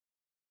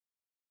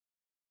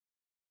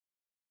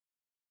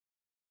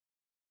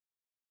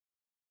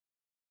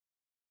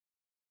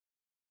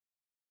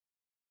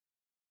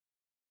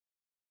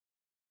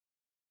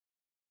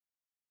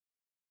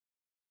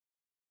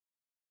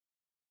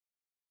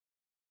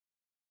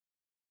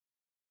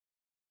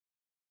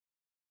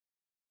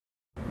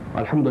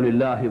الحمد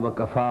لله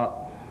وكفى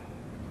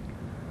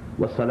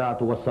والصلاة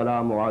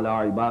والسلام على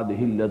عباده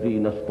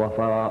الذين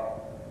اصطفى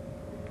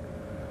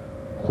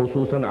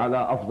خصوصا على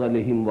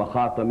أفضلهم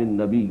وخاتم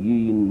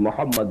النبيين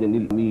محمد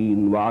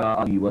الأمين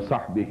وعلى آله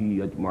وصحبه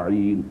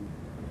أجمعين.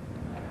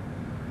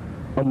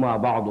 أما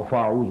بعد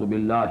فأعوذ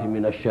بالله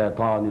من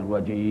الشيطان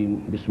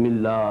الرجيم. بسم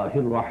الله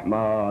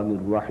الرحمن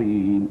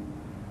الرحيم.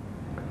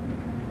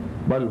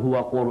 بل هو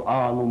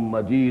قرآن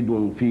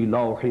مجيد في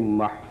لوح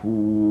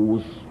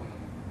محفوظ.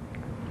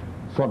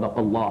 صدق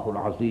الله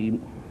العظيم.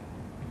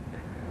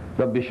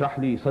 رب اشرح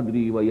لي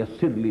صدري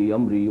ويسر لي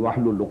أمري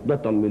واحلل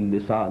عقدة من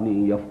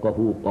لساني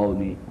يفقهوا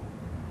قولي.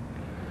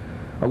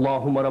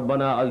 اللهم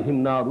ربنا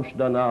ألهمنا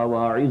رشدنا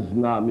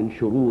وأعذنا من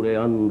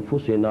شرور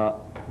أنفسنا.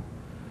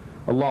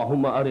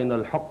 اللهم أرنا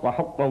الحق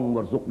حقا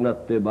وارزقنا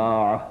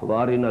اتباعه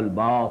وأرنا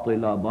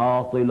الباطل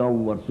باطلا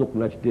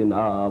وارزقنا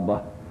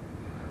اجتنابه.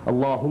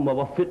 اللهم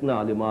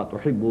وفقنا لما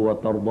تحب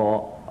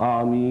وترضى.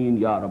 آمين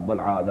يا رب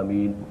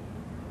العالمين.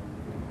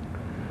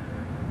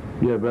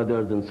 Dear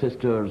brothers and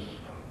sisters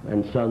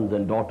and sons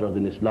and daughters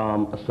in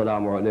Islam,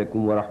 Assalamu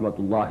alaikum wa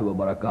rahmatullahi wa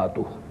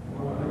barakatuh.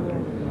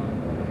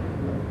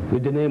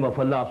 With the name of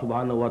Allah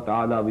subhanahu wa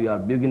ta'ala, we are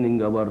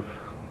beginning our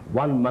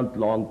 1 month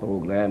long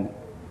program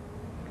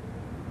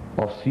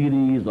of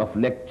series of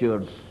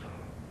lectures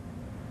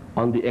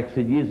on the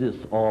exegesis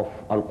of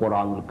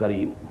Al-Quran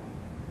Al-Kareem.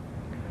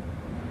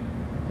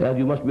 As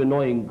you must be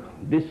knowing,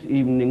 this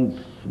evening's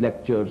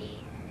lectures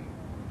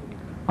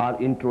are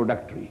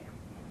introductory.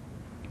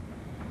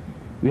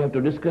 We have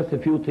to discuss a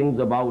few things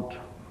about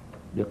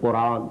the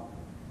Quran,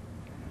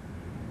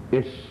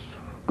 its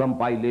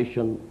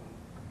compilation,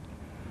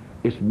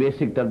 its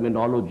basic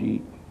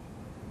terminology,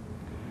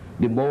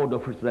 the mode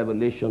of its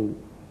revelation,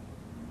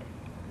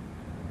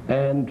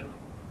 and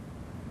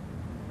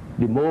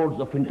the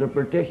modes of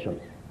interpretation,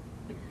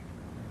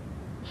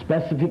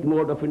 specific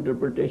mode of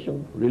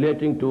interpretation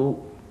relating to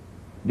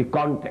the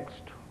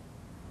context,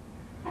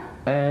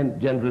 and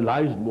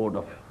generalized mode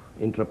of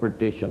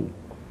interpretation,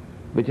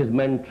 which is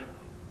meant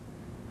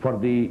for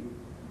the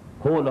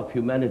whole of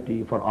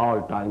humanity for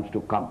all times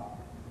to come.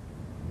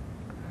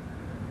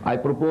 I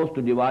propose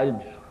to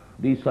divide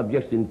these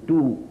subjects in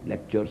 2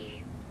 lectures,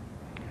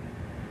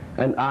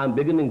 and I am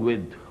beginning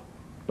with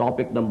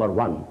topic number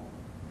 1.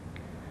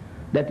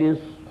 That is,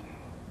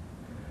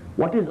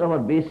 what is our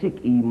basic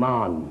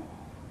iman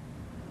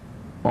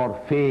or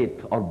faith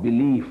or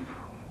belief,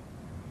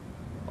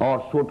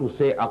 or so to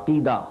say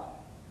aqidah,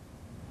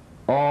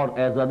 or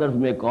as others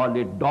may call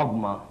it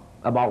dogma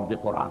about the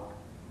Quran.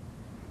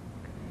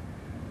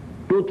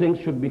 2 things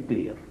should be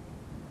clear.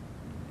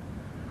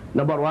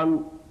 Number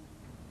 1,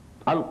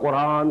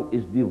 Al-Quran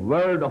is the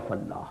word of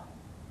Allah,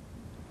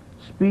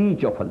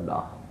 speech of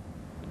Allah.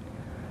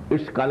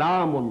 It's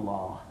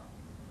Kalamullah,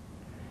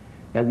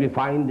 as we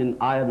find in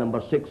ayah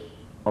number 6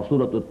 of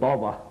Surah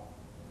At-Tawbah.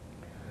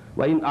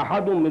 وَإِنْ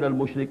أَحَدٌ مِّنَ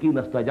الْمُشْرِكِينَ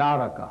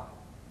اسْتَجَارَكَ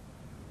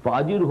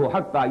فَأَجِرْهُ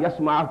حَتَّى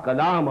يَسْمَعَ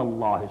كَلَامَ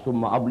اللَّهِ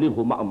ثُمَّ أَبْلِغْهُ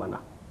مَأْمَنَهُ.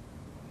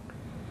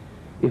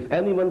 If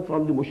anyone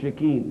from the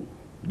mushrikeen,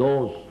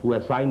 those who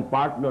assign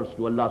partners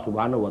to Allah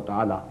subhanahu wa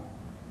ta'ala,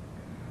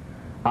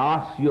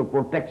 asks your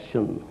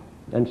protection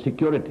and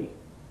security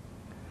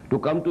to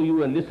come to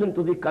you and listen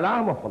to the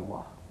kalam of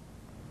Allah,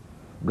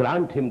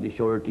 grant him the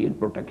surety and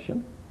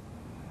protection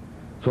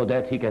so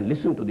that he can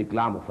listen to the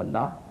kalam of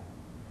Allah,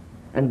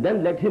 and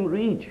then let him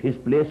reach his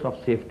place of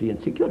safety and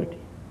security.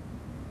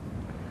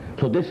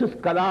 So this is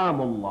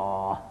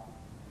kalamullah.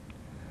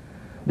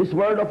 This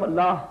word of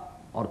Allah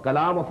or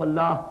kalam of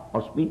Allah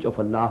or speech of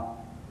Allah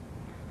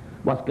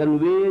was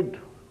conveyed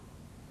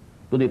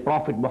to the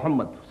Prophet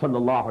Muhammad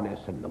sallallahu alayhi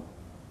wa sallam,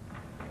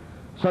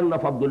 son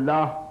of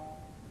Abdullah,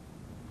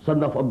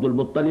 son of Abdul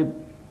Muttalib,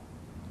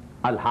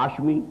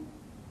 Al-Hashmi,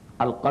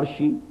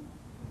 Al-Qarshi,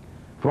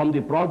 from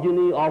the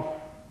progeny of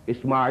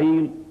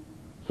Ismail,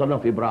 son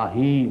of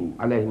Ibrahim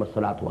alayhi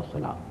salatu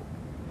wassalam.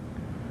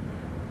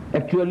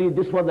 Actually,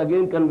 this was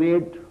again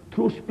conveyed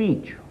through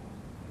speech.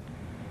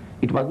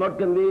 It was not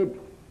conveyed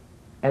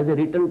as a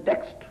written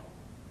text.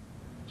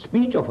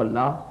 Speech of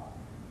Allah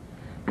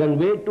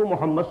conveyed to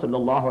Muhammad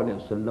sallallahu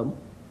alayhi wasallam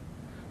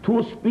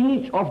through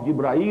speech of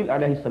Jibreel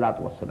alayhi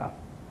salatu wassalam.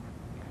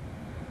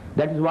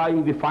 That is why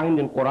we find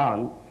in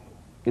Quran,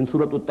 in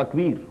Surah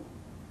At-Takwir,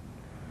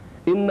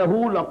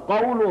 إِنَّهُ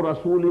لَقَوْلُ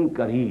رَسُولٍ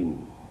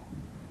كَرِيمٍ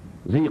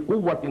ذِي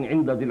قُوَّةٍ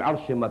عِنْدَ ذِي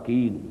الْعَرْشِ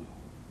مَكِينٍ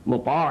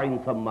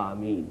مُطَاعٍ ثَمَّ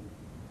أَمِينٍ.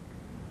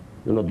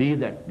 You know,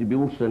 these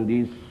attributes and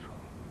these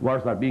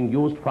words are being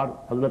used for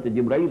Hazrat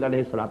Jibreel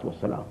alayhi salatu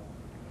wassalam.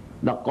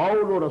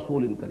 لَقَوْلُ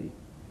رَسُولٍ كَرِيمٍ.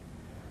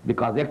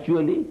 Because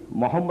actually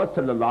Muhammad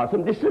sallallahu alaihi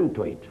wasallam listened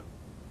to it.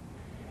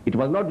 It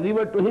was not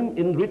delivered to him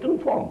in written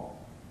form.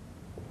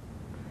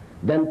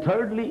 Then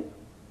thirdly,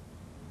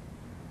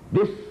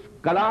 this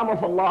kalam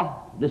of Allah,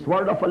 this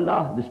word of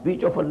Allah, the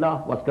speech of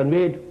Allah was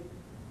conveyed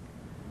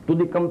to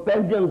the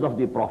companions of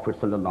the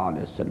Prophet sallallahu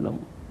alaihi wasallam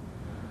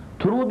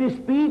through the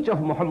speech of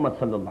Muhammad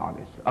sallallahu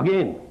alaihi wasallam.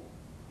 Again,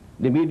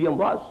 the medium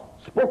was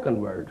spoken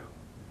word,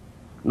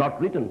 not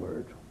written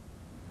word.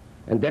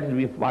 And that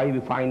is why we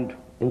find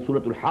in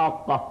Surah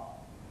Al-Haqqah,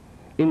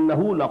 إِنَّهُ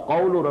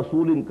لَقَوْلُ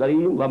رَسُولٍ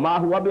كَرِيمٍ وَمَا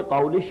هُوَ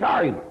بِقَوْلِ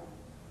شَاعِرٍ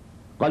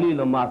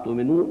قَلِيلًا مَا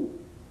تُؤْمِنُونَ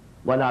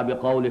وَلَا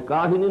بِقَوْلِ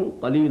كَاهِنٍ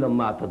قَلِيلًا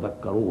مَا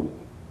تَذَكَّرُونَ.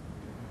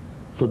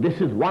 So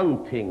this is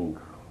one thing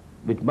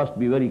which must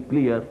be very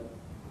clear.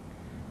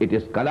 It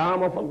is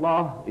kalam of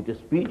Allah, it is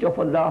speech of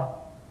Allah,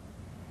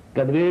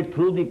 conveyed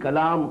through the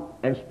kalam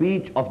and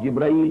speech of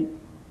Jibreel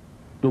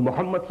to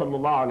Muhammad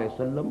sallallahu alayhi wa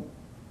sallam,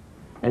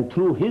 and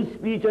through his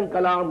speech and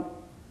kalam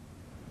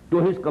to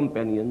his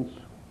companions,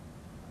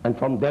 and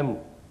from them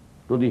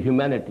to the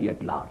humanity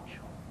at large,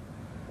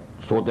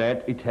 so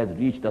that it has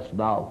reached us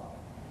now.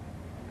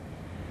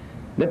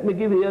 Let me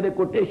give here a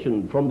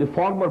quotation from the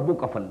former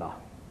book of Allah.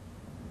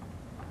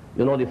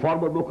 You know, the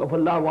former book of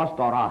Allah was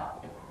Torah.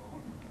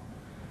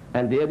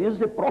 And there is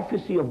a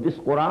prophecy of this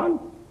Quran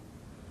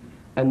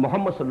and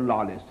Muhammad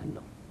sallallahu alayhi wa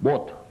sallam,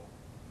 both.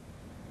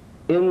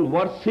 In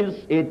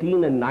verses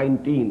 18 and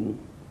 19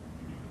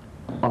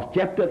 of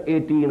chapter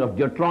 18 of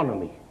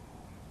Deuteronomy,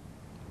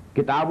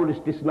 Kitabul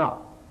Istisna,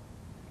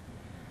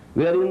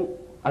 wherein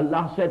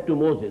Allah said to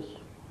Moses,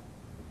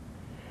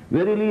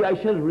 "Verily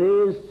I shall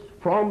raise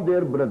from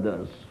their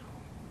brothers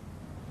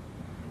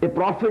a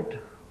prophet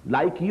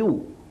like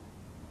you,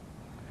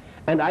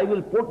 and I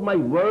will put my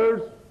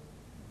words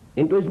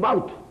into his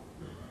mouth,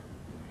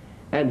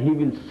 and he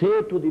will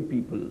say to the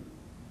people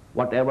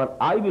whatever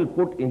I will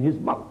put in his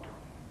mouth."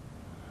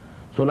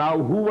 So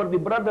now, who were the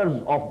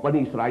brothers of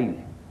Bani Israel?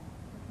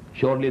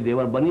 Surely they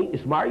were Bani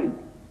Ismail.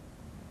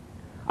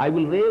 I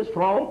will raise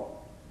from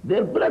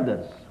their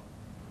brothers.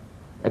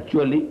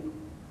 Actually,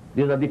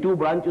 these are the two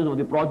branches of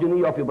the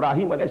progeny of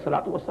Ibrahim alayhi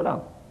salatu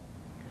wasalam.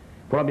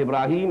 From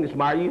Ibrahim,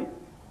 Ismail;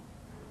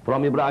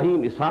 from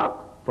Ibrahim, Ishaq;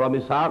 from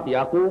Ishaq,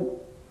 Yaqub;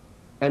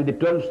 and the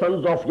 12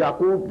 sons of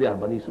Yaqub, they are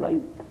Bani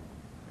Israel.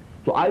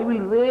 So I will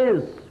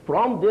raise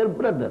from their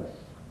brothers.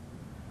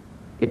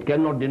 It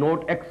cannot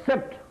denote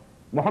except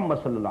Muhammad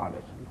sallallahu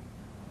alaihi wasallam.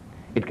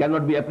 It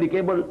cannot be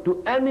applicable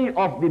to any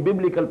of the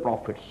biblical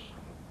prophets,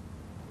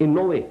 in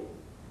no way.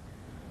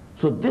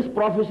 So this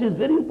prophecy is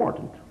very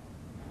important,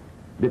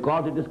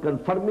 because it is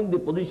confirming the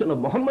position of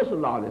Muhammad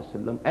sallallahu alaihi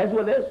wasallam, as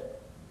well as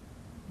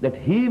that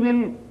he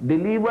will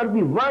deliver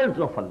the words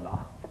of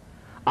Allah.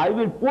 I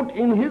will put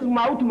in his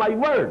mouth my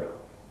word,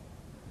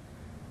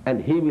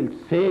 and he will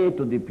say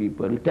to the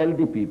people, tell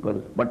the people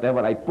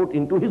whatever I put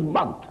into his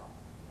mouth.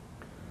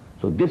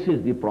 So this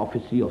is the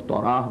prophecy of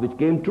Torah which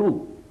came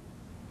true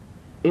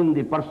in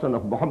the person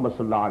of Muhammad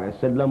sallallahu alaihi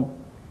wasallam,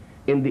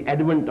 in the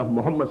advent of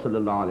Muhammad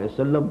sallallahu alaihi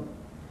wasallam,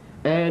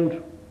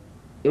 and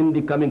in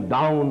the coming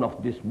down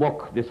of this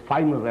book, this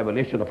final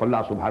revelation of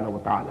Allah subhanahu wa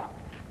ta'ala.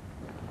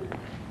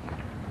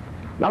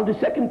 Now the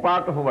second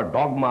part of our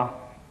dogma,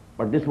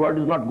 but this word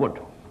is not good,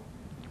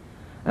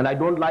 and I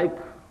don't like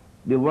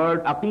the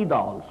word aqidah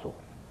also.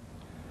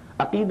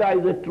 Aqidah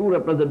is a true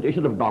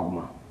representation of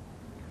dogma.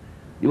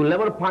 You will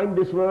never find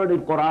this word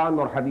in Quran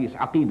or Hadith,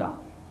 aqidah.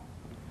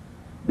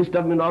 This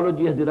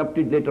terminology has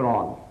erupted later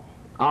on,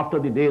 after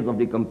the days of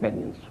the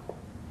companions.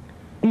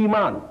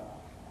 Iman,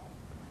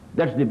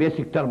 that's the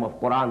basic term of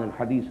Quran and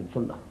Hadith and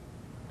Sunnah.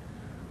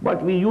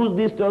 But we use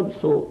these terms,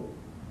 so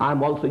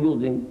I'm also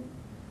using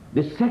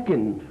the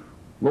second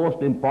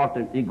most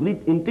important,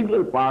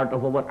 integral part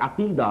of our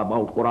aqidah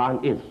about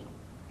Quran is,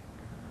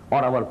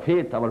 or our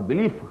faith, our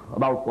belief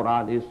about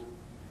Quran is,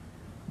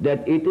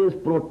 that it is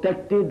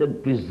protected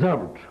and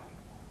preserved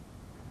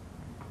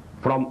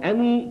from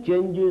any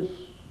changes,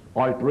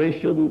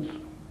 alterations,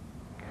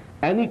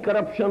 any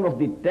corruption of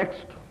the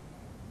text,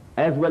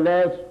 as well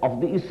as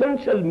of the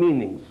essential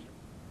meanings.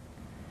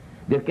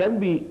 There can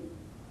be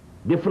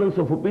difference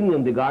of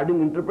opinion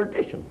regarding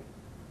interpretation,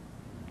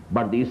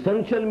 but the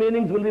essential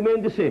meanings will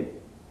remain the same,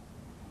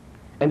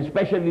 and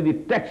especially the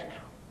text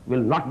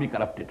will not be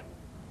corrupted.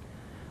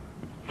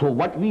 So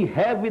what we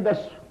have with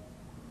us,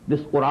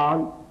 this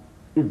Quran,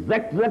 is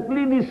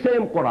exactly the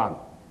same Quran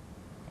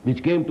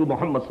which came to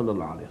Muhammad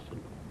sallallahu alaihi wasallam,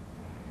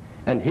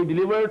 and he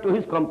delivered to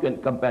his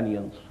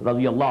companions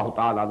radiyallahu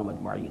ta'ala anhum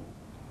ajma'in,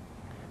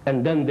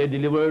 and then they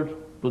delivered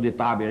to the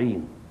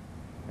tabi'een,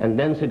 and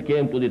then it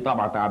came to the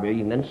taba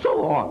tabi'een, and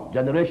so on,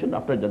 generation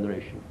after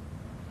generation.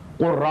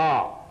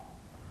 Qurra,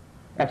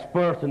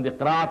 experts in the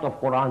qiraat of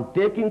Quran,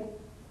 taking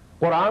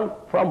Quran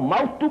from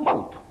mouth to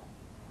mouth.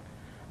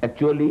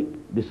 Actually,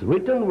 this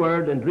written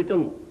word and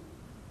written,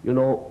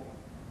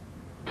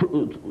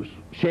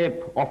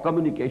 shape of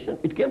communication,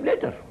 it came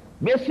later.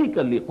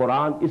 Basically,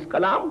 Quran is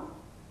kalam,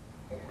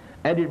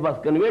 and it was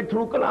conveyed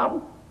through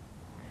kalam,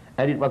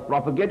 and it was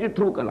propagated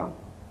through kalam.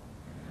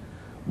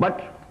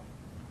 But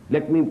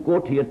let me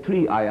quote here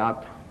 3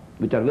 ayat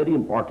which are very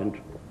important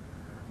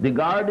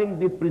regarding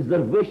the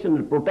preservation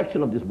and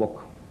protection of this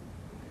book,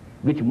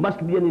 which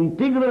must be an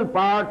integral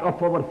part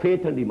of our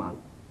faith and iman.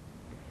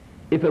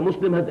 If a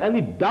Muslim has any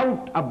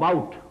doubt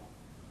about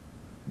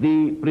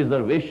the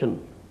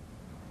preservation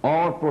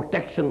or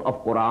protection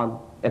of Quran,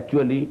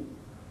 actually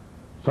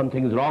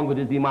something is wrong with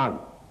his iman.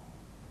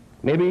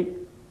 Maybe,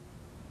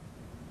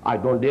 I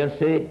don't dare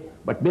say,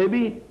 but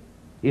maybe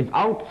he is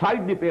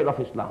outside the pale of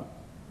Islam.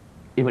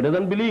 if he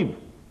doesn't believe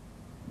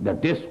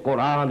that this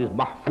Quran is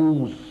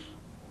mahfuz,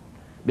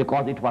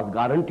 because it was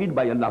guaranteed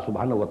by Allah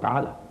subhanahu wa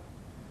ta'ala.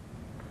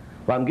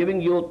 So I'm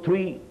giving you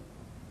 3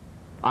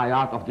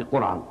 ayat of the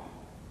Quran.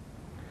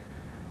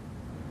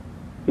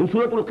 In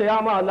Surah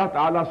Al-Qiyamah, Allah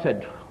ta'ala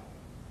said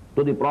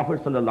to the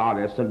Prophet sallallahu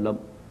alayhi wa sallam,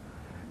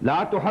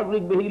 لا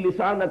تحرك به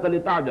لسانك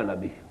لتعجل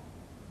به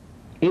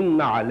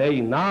إن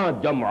علينا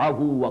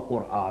جمعه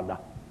وقرآنه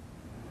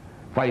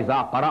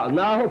فإذا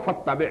قرأناه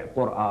فاتبع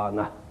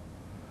قرآنه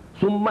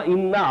ثم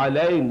إن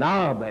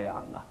علينا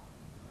بيانه.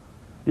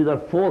 These are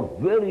 4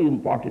 very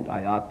important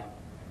ayat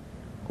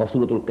of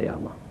Surah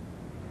Al-Qiyamah.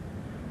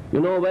 You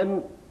know,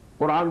 when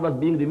Quran was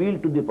being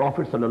revealed to the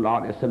Prophet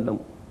sallallahu alaihi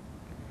wasallam,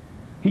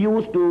 he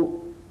used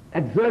to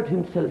exert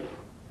himself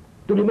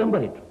to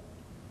remember it,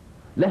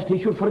 lest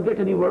he should forget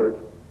any word.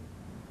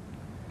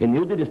 He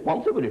knew the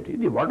responsibility.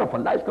 The word of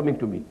Allah is coming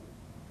to me,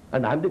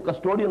 and I am the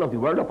custodian of the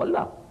word of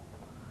Allah,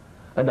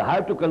 and I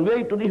have to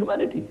convey it to the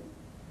humanity,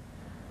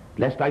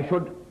 lest I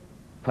should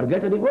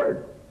forget any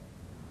word.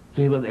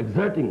 So he was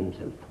exerting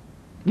himself,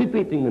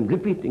 repeating and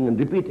repeating and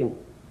repeating,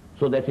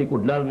 so that he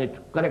could learn it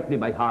correctly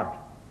by heart.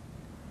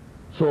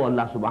 So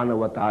Allah subhanahu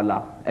wa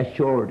ta'ala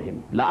assured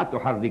him, لا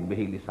تحرك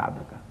به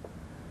لسانك.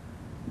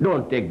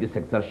 Don't take this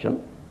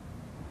exertion,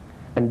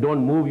 and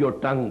don't move your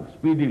tongue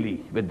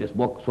speedily with this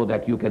book so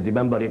that you can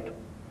remember it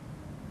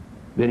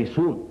very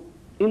soon.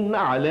 إِنَّ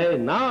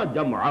عَلَيْنَا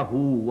جَمْعَهُ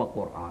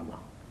وَقُرْآنَهُ.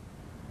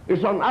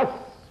 It's on us.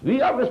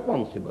 We are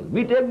responsible.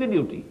 We take the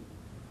duty.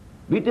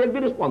 We take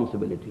the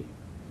responsibility.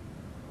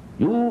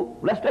 You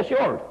rest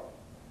assured.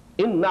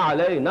 إِنَّ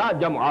عَلَيْنَا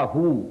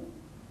جَمْعَهُ.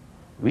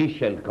 We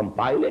shall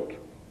compile it,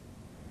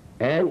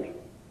 and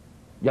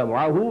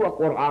جَمْعَهُ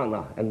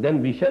وَقُرْآنَهُ, and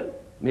then we shall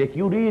make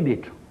you read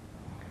it.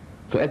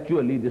 So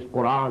actually this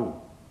Quran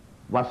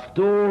was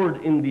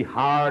stored in the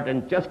heart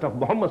and chest of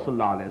Muhammad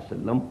sallallahu alaihi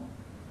wasallam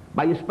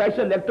by a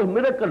special act of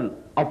miracle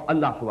of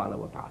Allah subhanahu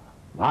wa ta'ala.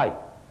 Why?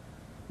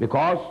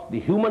 Because the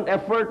human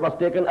effort was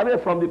taken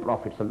away from the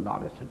Prophet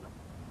sallallahu alaihi wasallam.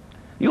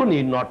 You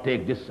need not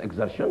take this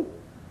exertion.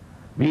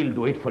 We'll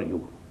do it for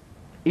you.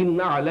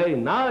 Inna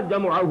alayna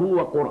jam'ahu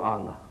wa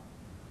qur'ana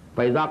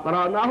fa idha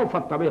qara'nahu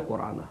fattabi'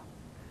 qur'ana.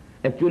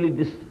 Actually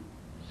this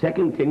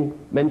second thing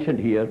mentioned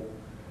here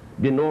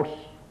denotes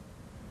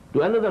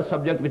to another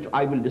subject which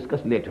I will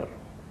discuss later,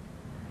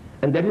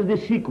 and that is the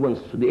sequence,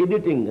 the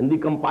editing and the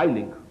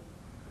compiling.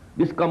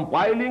 This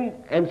compiling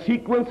and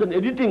sequence and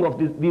editing of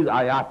these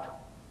ayat,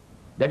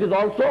 that is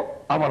also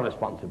our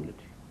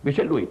responsibility. We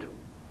shall do it.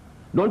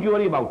 Don't you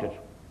worry about it.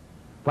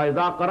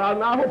 فَإِذَا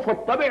قَرَأْنَاهُ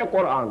فَاتَّبِعْ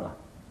قُرْآنَهُ.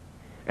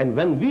 And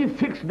when we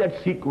fix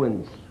that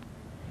sequence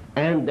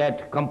and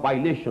that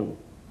compilation,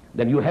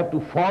 then you have to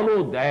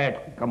follow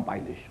that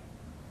compilation.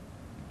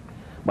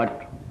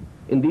 But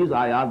in these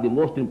ayat, the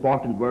most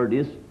important word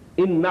is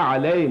inna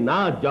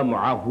alayna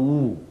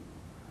jam'ahu.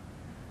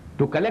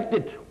 To collect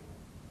it,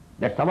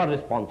 that's our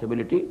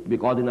responsibility,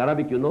 because in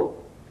Arabic, you know,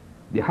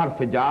 the harf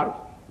jar,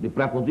 the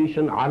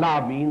preposition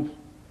ala, means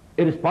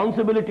a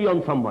responsibility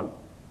on someone.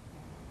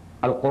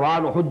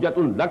 Al-Quran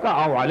hujjatun laka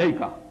aw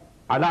alayka.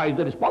 Ala is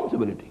the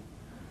responsibility.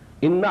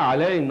 Inna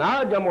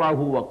alayna jam'ahu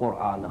wa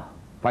qur'ana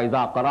fa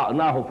idha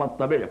qara'nahu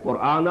fattabi'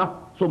 qur'ana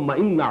summa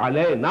inna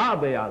alayna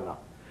bayana.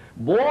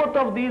 Both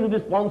of these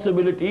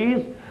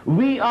responsibilities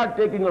we are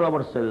taking on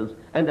ourselves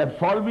and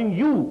absolving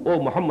you,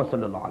 O Muhammad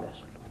sallallahu alaihi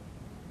wasallam.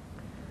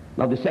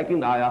 Now the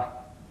second ayah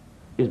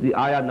is the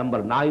ayah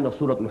number 9 of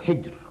Surah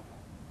Al-Hijr.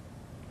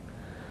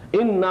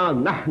 Inna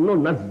nahnu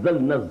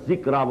nazzalna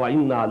az-zikra wa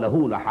inna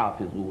lahu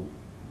lahafizun.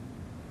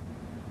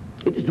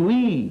 It is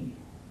we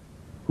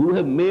who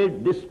have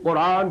made this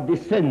Quran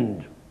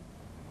descend.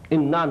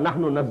 Inna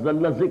nahnu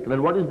nazzalna az-zikra.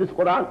 And what is this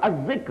Quran?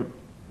 Az-zikr,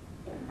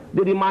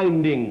 the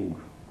reminding,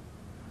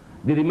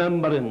 the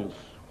remembrance,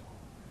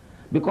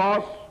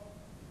 because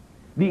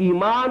the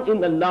iman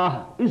in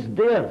Allah is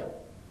there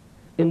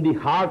in the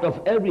heart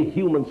of every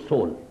human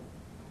soul,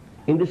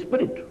 in the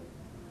spirit,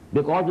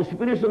 because the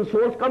spirits and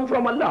souls come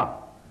from Allah.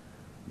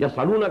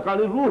 يَسْأَلُونَكَ عَنِ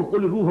الرُّوحِ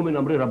قُلِ الرُّوحُ مِنْ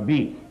أَمْرِ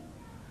رَبِّي.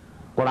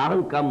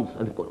 Quran comes,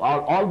 and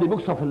all the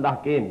books of Allah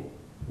came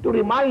to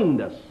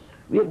remind us.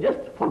 We have just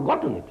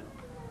forgotten it.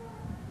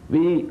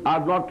 We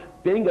are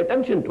not paying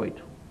attention to it.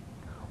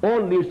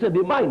 Only it's a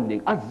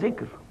reminding,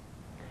 az-zikr.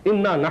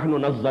 Inna nahnu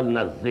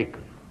nazzalna az-zikr.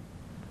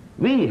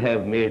 We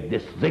have made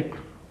this zikr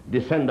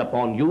descend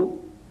upon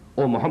you,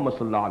 O Muhammad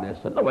sallallahu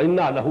alayhi wa sallam. Wa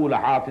inna lahu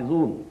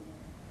lahafizun.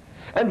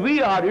 And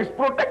we are its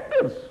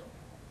protectors.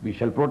 We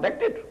shall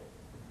protect it.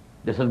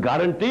 This is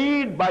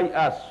guaranteed by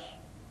us.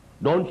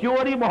 Don't you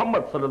worry,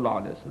 Muhammad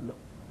sallallahu alayhi wa sallam.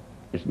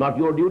 It's not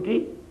your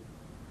duty.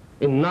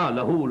 Inna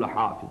lahu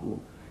lahafizun.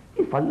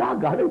 If Allah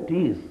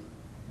guarantees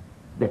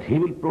that He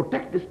will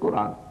protect this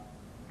Quran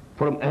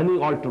from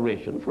any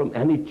alteration, from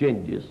any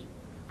changes,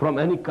 from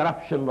any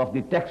corruption of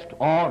the text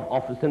or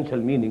of essential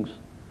meanings,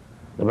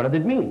 then what does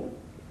it mean?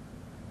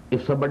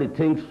 If somebody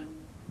thinks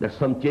that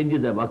some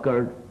changes have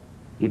occurred,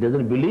 he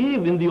doesn't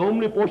believe in the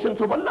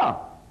omnipotence of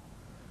Allah,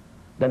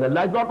 then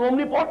Allah is not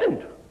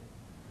omnipotent.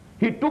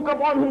 He took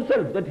upon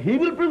Himself that He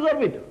will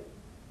preserve it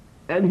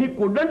and he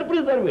couldn't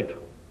preserve it.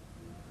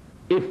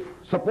 If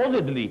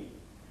supposedly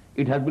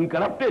it has been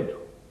corrupted,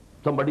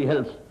 somebody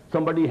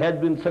has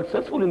been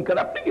successful in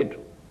corrupting it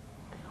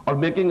or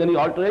making any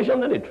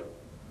alteration in it,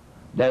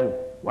 then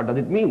what does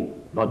it mean?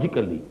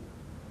 Logically,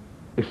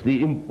 it's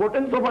the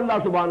importance of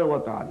Allah subhanahu wa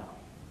ta'ala.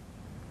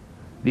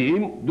 The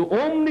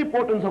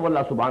omnipotence of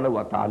Allah subhanahu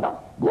wa ta'ala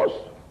goes.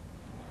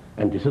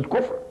 And this is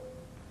kufr.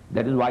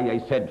 That is why I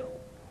said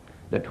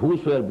that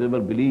whosoever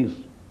believes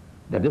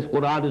that this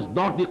Quran is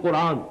not the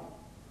Quran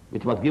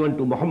which was given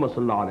to Muhammad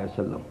sallallahu alayhi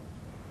wa sallam,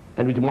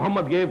 and which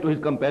Muhammad gave to his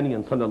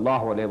companions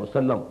sallallahu alayhi wa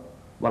sallam,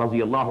 wa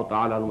radiyallahu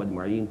ta'ala anhum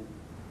ajma'een,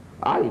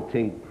 I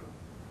think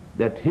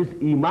that his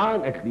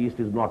iman at least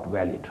is not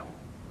valid.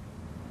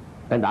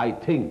 And I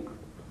think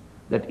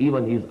that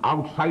even he is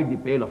outside the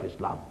pale of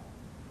Islam.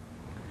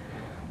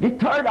 The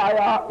third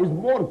ayah is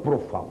more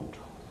profound,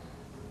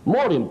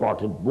 more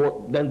important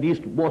than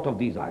both of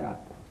these ayahs.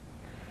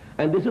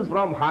 And this is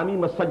from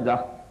Hamim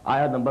as-Sajdah,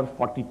 ayah number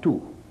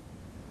 42.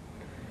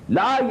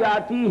 لا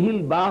يأتيه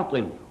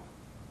الباطل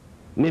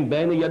من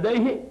بين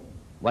يديه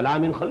ولا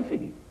من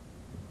خلفه.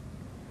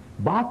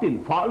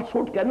 Batil,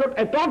 falsehood cannot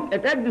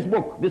attack this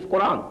book, this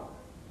Quran,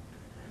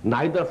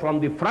 neither from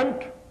the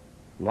front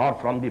nor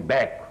from the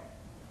back.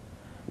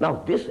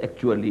 Now this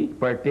actually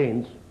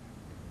pertains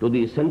to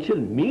the essential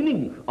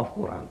meaning of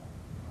Quran.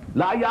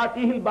 La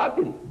yatihil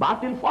batil,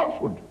 batil,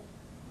 falsehood.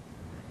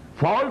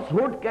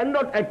 Falsehood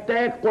cannot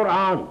attack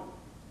Quran.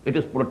 It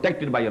is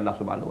protected by Allah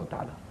subhanahu wa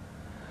ta'ala.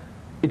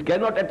 It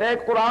cannot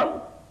attack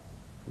Quran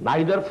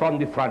neither from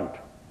the front,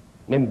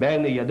 min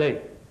bayni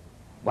yaday,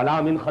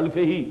 wala min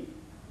khalfihi,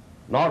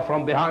 nor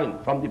from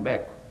behind, from the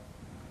back.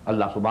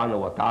 Allah subhanahu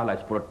wa ta'ala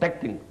is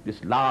protecting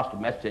this last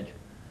message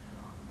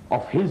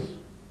of his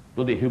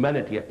to the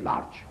humanity at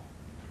large.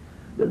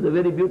 There's a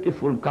very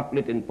beautiful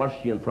couplet in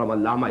Persian from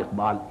Allama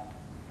Iqbal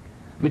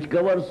which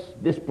covers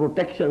this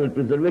protection and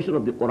preservation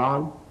of the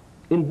Quran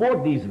in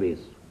both these ways.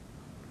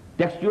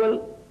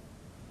 Textual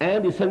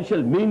and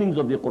essential meanings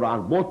of the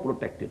Quran, both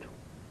protected.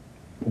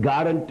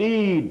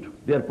 Guaranteed,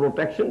 their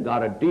protection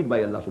guaranteed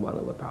by Allah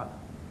subhanahu wa ta'ala.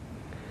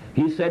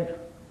 He said,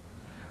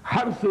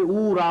 حرف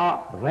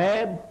اورا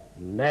ریب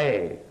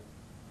نئے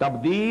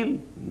تبدیل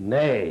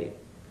نئے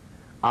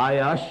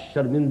آیا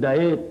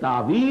شرمندہ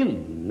تعویل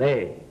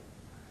نئے.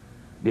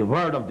 The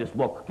word of this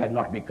book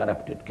cannot be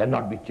corrupted,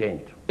 cannot be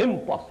changed.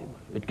 Impossible.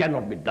 It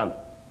cannot be done.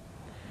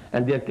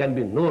 And there can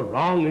be no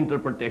wrong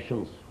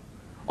interpretations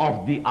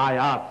of the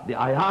ayat. The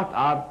ayat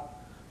are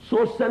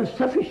so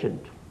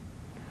self-sufficient,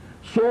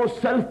 so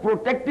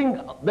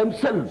self-protecting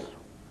themselves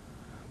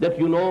that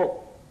you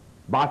know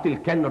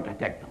batil cannot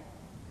attack them.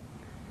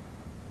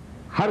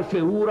 حرف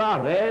اورا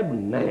ریب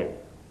نئے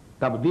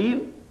تبدیل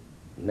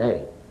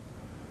نئے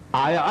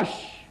آیا اش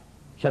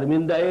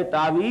شرمندہ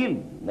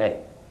تعویل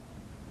نئے.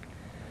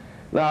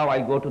 Now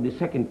I go to the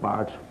second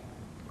part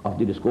of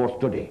the discourse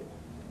today.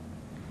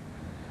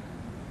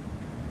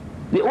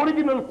 The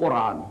original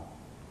Quran,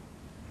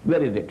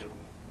 where is it?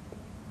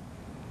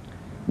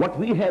 What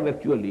we have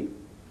actually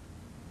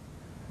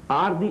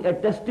are the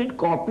attested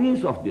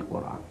copies of the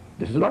Quran.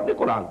 This is not the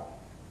Quran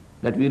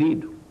that we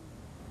read.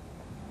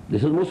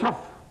 This is Musaf.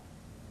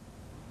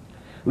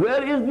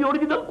 Where is the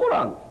original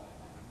Quran?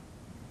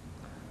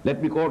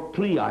 Let me quote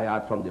 3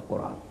 ayat from the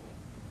Quran.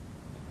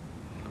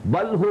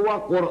 بَلْ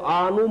هُوَ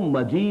قُرْآنٌ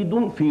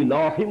مَجِيدٌ فِي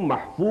لَوْحٍ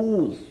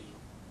مَحْفُوظٍ.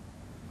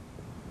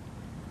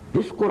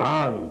 This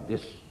Quran,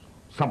 this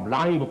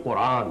sublime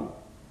Quran,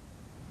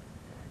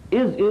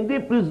 is in the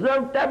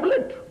preserved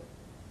tablet.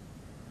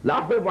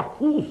 Lawh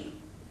mahfuz.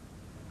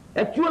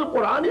 Actual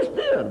Quran is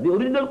there. The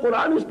original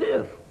Quran is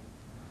there.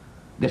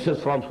 This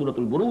is from Surah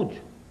Al-Buruj.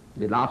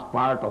 The last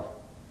part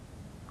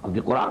of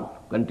the Quran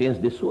contains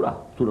this surah,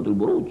 Surah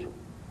Al-Buruj.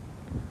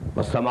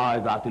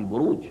 وَالسَّمَاءِ ذَاتِ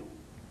الْبُرُوجِ.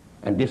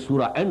 And this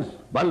surah ends,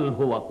 بَلْ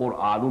هُوَ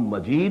قُرْآنٌ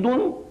مَجِيدٌ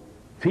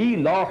فِي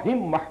لَوْحٍ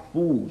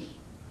مَحْفُوظٍ.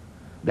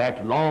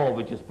 That law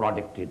which is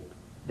protected,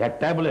 that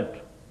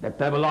tablet, that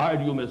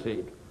tabloid you may say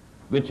it,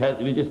 which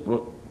is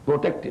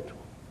protected.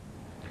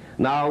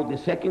 Now the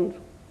second,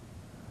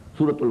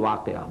 Surah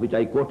Al-Waqi'ah, which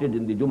I quoted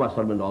in the Jummah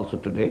sermon also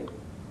today.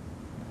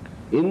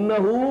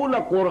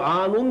 إِنَّهُ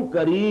لَقُرْآنٌ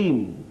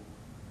كَرِيمٌ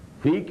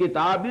فِي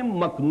كِتَابٍ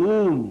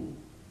مَكْنُونٍ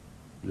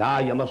لَا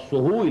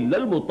يَمَسُّهُ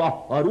إِلَّا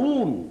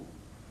الْمُطَهَّرُونَ.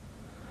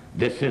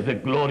 This is a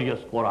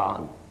glorious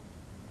Quran.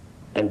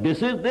 And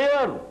this is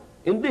there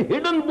in the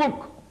hidden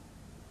book.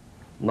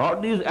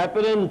 Not these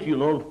apparent,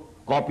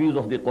 copies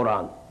of the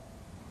Quran.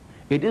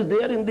 It is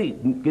there in the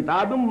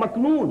Kitabim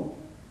Maknoon.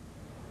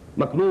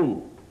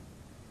 Maknoon,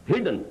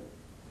 hidden.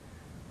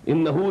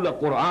 Innahu la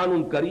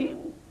Quranun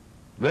Kareem.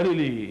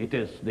 Verily, it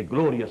is the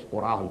glorious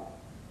Quran.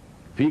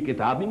 Fi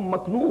Kitabim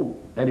Maknoon.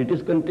 And it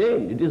is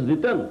contained, it is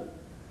written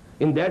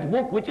in that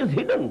book which is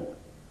hidden.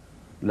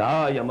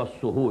 La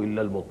yamassuhu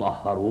illa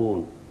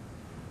al-mutahharun.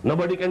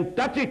 Nobody can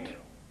touch it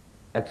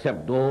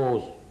except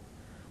those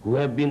who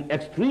have been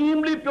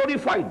extremely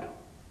purified.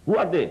 Who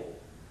are they?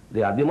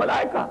 They are the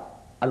malaika,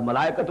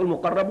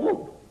 al-malaikatul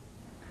muqarrabun.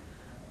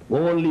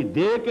 Only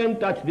they can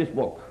touch this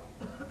book.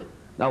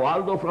 Now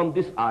although from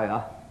this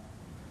ayah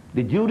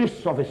The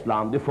jurists of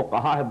Islam, the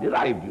fuqaha, have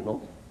derived,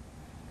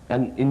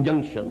 an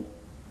injunction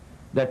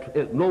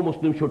that no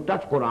Muslim should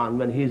touch Quran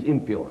when he is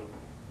impure.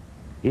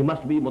 He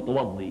must be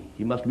mutawaddi,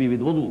 he must be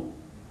with wudu,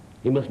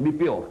 he must be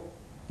pure,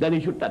 then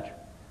he should touch.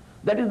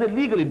 That is the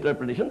legal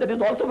interpretation, that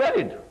is also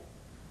valid.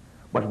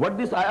 But what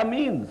this ayah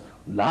means,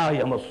 la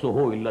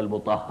yamassuhu illa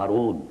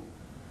al-mutahharun,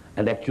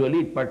 and actually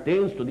it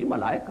pertains to the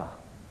malaika,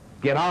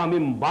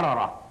 kiramim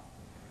barara,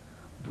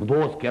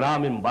 those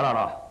kiramim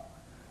barara.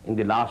 In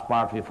the last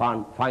part we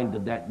find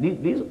that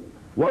these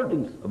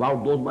wordings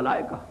about those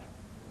malaika.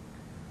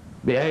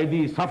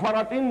 Bi'aydi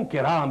safaratin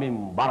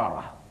kiramim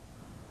barara.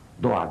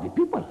 Those are the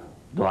people.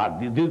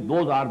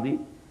 Those are the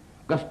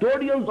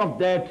custodians of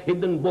that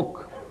hidden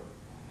book.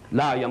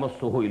 La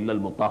yamassuhu illa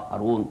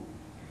al-mutahharun.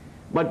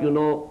 But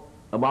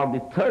about the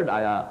third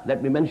ayah,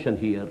 let me mention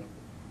here,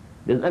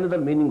 there's another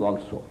meaning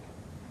also.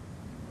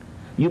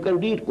 You can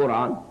read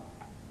Quran,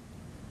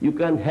 you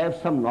can have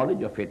some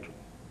knowledge of it,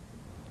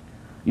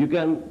 you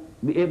can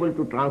be able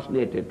to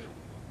translate it,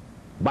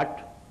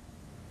 but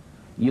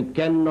you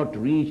cannot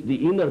reach the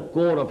inner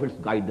core of its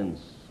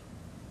guidance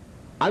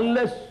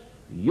unless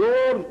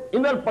your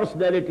inner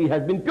personality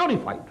has been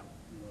purified.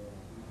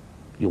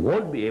 You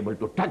won't be able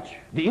to touch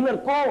the inner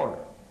core.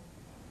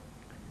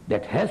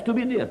 That has to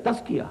be there,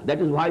 tazkiyah. That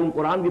is why in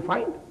Quran we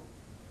find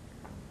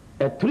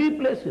at 3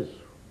 places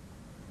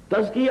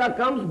tazkiyah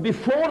comes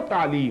before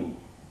ta'aleem.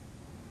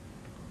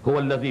 هو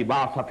الذي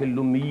بعث في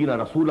الأميين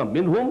رسولا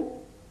منهم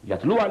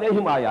يتلو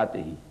عليهم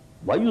آياته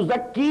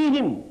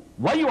ويزكيهم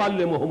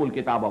ويعلمهم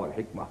الكتاب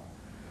والحكمة.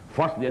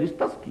 First there is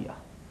tazkiyah,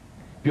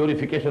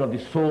 purification of the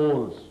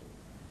souls,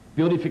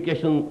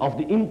 purification of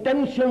the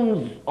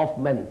intentions of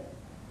men.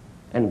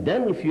 And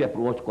then if you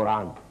approach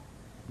Quran,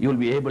 you will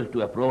be able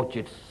to approach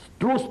its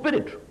true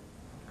spirit,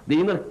 the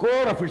inner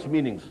core of its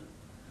meanings.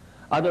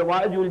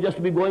 Otherwise you will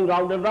just be going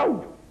round and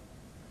round.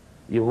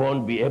 You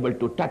won't be able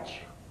to touch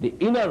the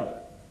inner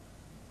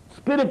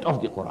spirit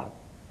of the Quran.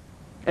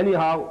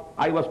 Anyhow,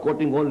 I was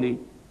quoting only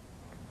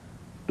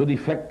to the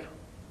fact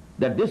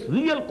that this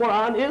real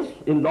Quran is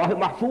in Lawh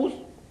Mahfuz,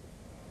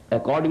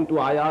 according to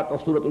ayat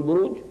of Surah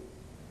Al-Buruj,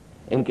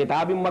 in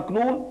Kitabim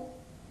Maknoon,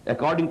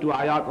 according to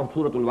ayat of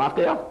Surah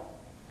Al-Waqiyah,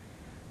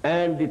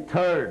 and the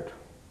third,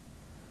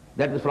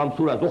 that is from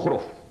Surah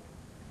Zukhruf,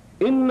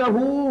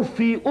 إِنَّهُ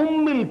فِي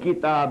أُمِّ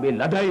الْكِتَابِ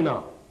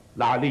لَدَيْنَا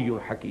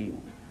لَعَلِيٌّ حَكِيمٌ.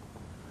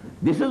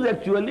 This is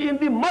actually in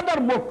the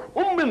mother book,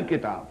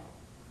 Kitab,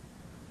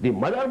 the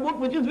mother book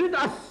which is with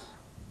us,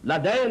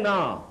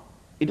 Ladayna,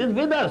 it is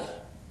with us,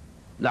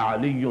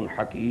 لَعَلِيٌّ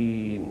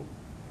Hakim.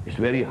 It's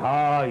very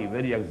high,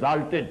 very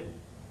exalted,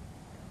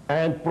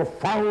 and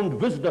profound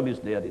wisdom is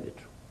there in it.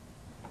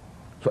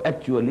 So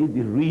actually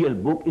the real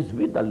book is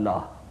with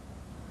Allah.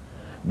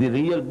 The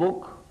real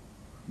book,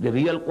 the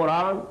real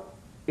Quran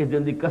is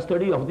in the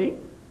custody of the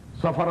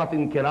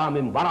Safaratin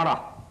Kiramin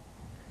Barara.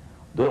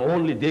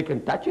 Only they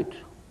can touch it.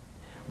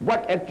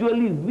 What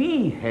actually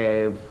we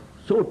have,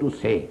 so to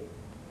say,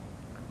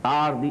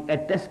 are the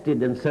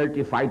attested and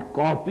certified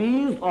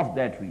copies of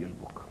that real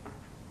book.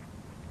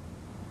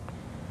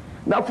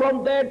 Now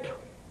from that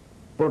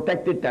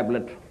protected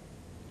tablet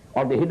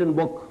or the hidden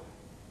book,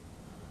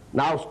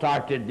 now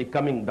started the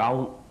coming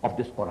down of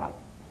this Quran.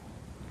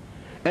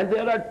 And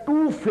there are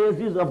 2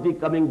 phases of the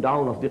coming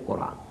down of the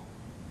Quran.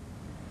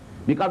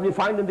 Because we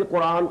find in the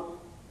Quran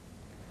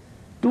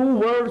 2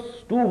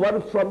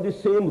 verbs from the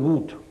same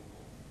root.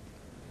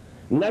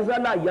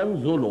 Nazala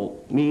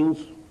yanzulu means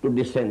to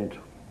descend.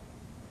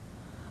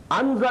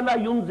 Anzala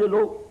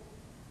yunzilu,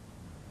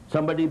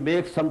 somebody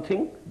makes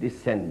something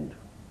descend.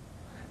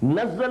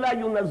 Nazzala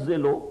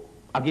yunazzilu,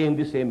 again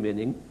the same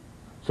meaning,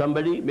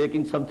 somebody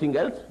making something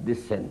else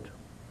descend.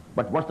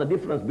 But what's the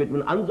difference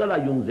between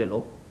anzala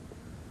yunzilu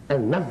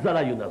and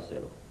nazzala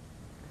yunazzilu?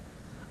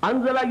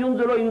 Anzala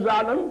yunzilu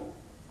inzalan,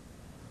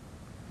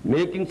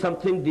 making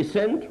something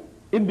descend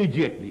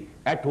immediately,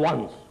 at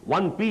once,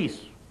 one piece,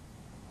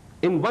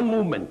 in one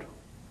movement.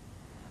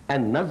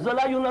 And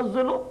nazzala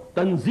yunazzilu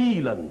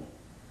tanzilan,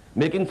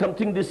 making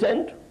something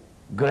descend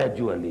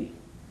gradually,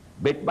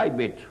 bit by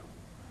bit,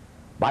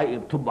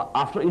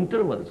 after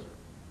intervals.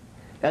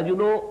 As you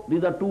know,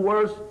 these are 2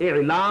 words,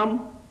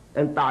 i'lam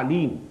and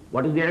ta'lim.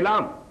 What is the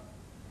i'lam?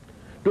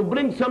 To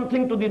bring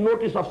something to the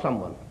notice of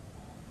someone.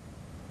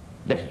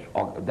 That's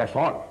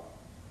all.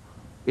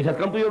 It has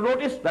come to your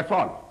notice, that's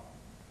all.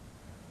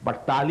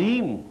 But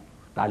ta'lim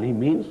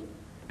means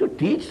to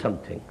teach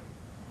something,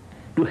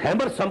 to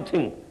hammer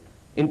something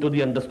into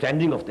the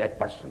understanding of that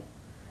person.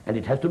 And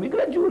it has to be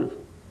gradual.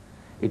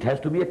 It has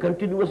to be a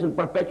continuous and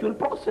perpetual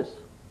process.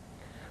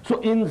 So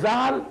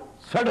inzal,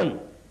 sudden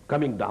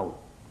coming down,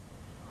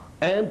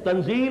 and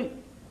tanzil,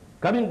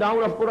 coming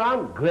down of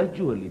Quran,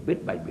 gradually,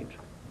 bit by bit.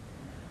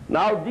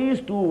 Now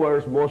these 2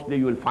 words mostly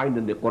you will find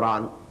in the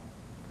Quran,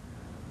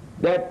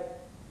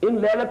 that in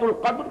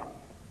Laylatul Qadr,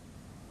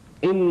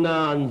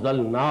 inna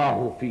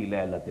anzalnahu fi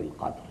Laylatul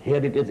Qadr.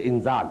 Here it is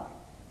inzal.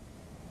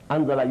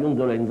 Anzala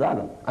yunzala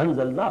inzalan,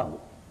 anzalnahu.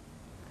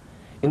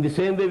 In the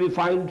same way we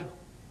find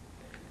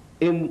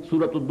in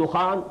Surah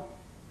Al-Dukhan,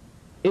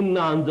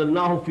 Inna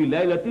anzalnahu fi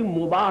laylatin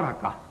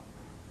mubarakah.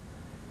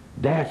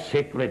 That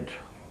sacred,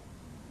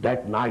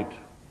 that night,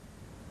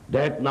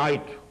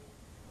 Laylatul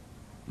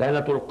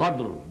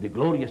Qadr, the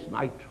glorious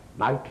night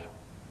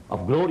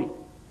of glory.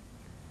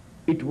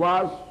 It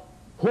was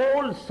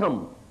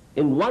wholesome,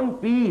 in one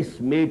piece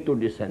made to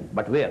descend.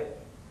 But where?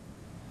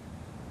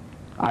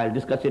 I'll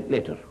discuss it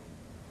later.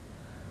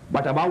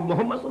 But about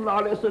Muhammad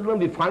sallallahu alaihi wasallam,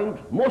 we find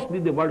mostly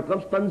the word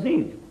comes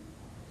tanzeel.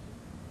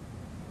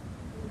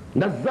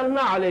 Nazzalna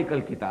alayka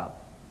al-kitab.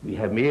 We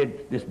have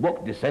made this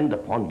book descend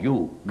upon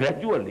you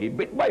gradually,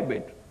 bit by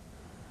bit,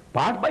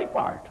 part by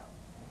part.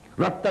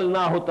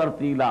 Rattalnahu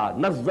tartila,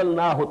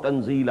 nazzalnahu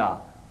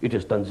tanzila. It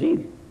is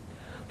tanzeel.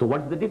 So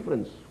what's the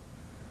difference?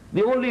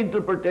 The only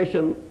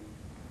interpretation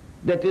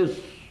that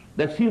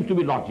seems to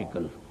be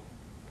logical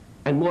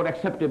and more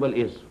acceptable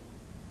is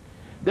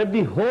that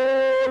the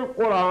whole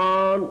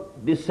Quran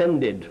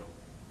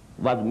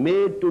was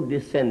made to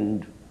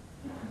descend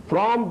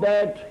from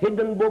that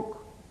hidden book,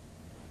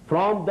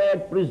 from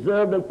that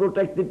preserved and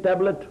protected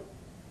tablet,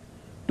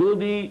 to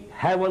the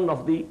heaven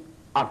of the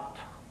earth.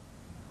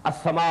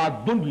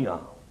 As-sama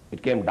dunya.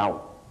 It came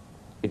down.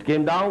 It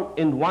came down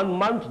in 1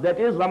 month, that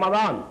is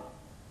Ramadan.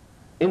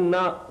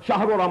 Inna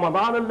shahru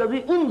Ramadan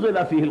alladhi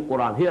unzila fihi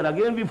al-Quran. Here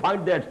again we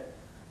find that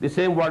the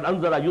same word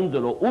anzala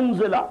yunzilu.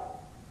 Unzila,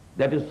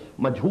 that is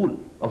majhul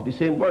of the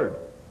same word.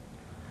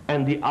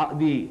 And the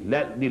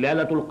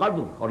Laylatul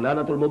Qadr or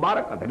Laylatul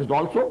Mubarakah, that is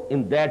also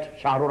in that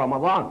shahru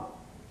Ramadan.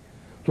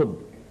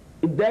 So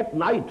in that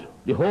night,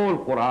 the whole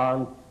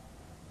Quran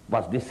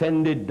was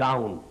descended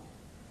down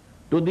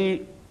to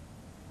the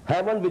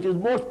heaven which is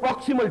most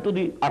proximal to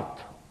the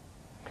earth.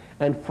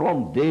 And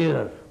from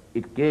there,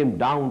 it came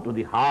down to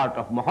the heart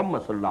of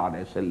Muhammad sallallahu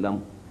alaihi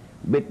wasallam,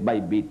 bit by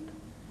bit,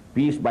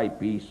 piece by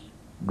piece,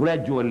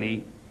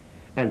 gradually.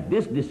 And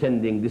this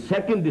descending, the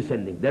second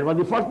descending, there was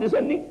the first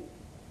descending,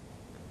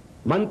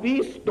 one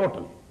piece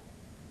total.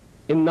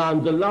 Inna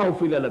anzalnahu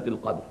fi laylatil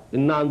qadr.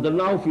 Inna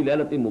anzalnahu fi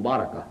laylatin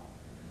mubarakah.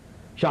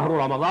 Shahru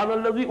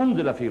Ramadan alladhi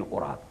unzila fihi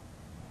al-Quran.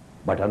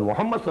 But on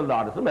Muhammad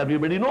sallallahu alaihi wasallam,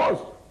 everybody knows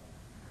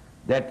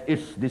that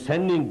its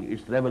descending,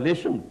 its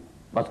revelation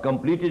was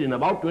completed in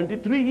about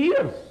 23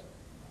 years.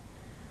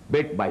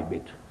 Bit by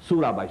bit,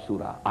 surah by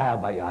surah, ayah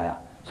by ayah.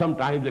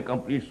 Sometimes a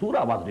complete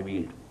surah was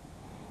revealed.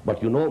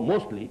 But you know,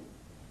 mostly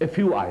a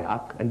few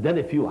ayat and then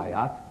a few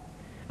ayat.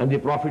 And the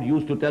Prophet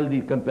used to tell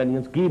the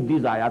companions, keep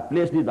these ayat,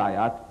 place these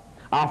ayat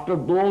after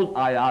those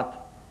ayat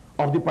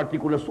of the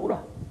particular surah.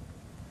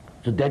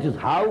 So that is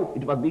how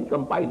it was being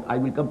compiled. I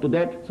will come to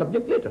that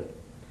subject later.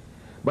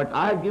 But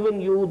I have given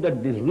you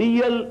that the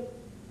real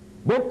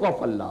book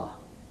of Allah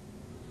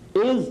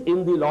is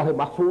in the Lawh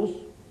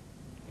Mahfuz.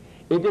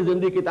 It is in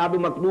the Kitab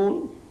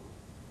Maknoon.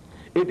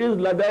 It is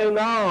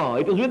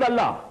Ladayna. It is with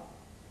Allah.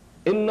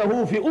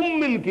 Innahu fi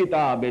ummil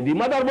kitab. The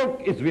mother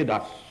book is with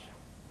us.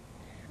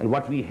 And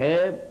what we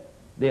have,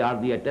 they are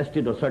the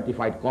attested or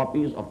certified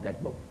copies of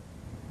that book.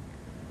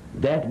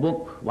 That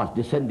book was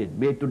descended,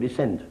 made to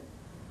descend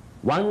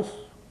once,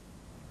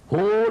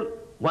 whole,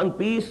 one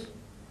piece,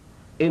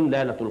 in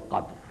Laylatul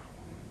Qadr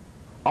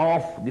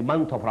of the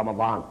month of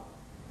Ramadan.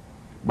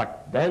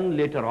 But then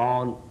later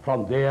on,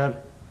 from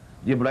there,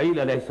 Jibreel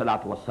alayhi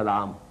salatu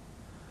wassalam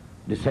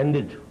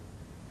descended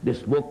this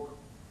book,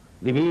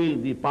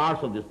 revealed the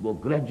parts of this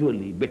book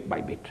gradually, bit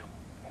by bit.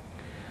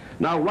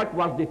 Now what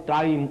was the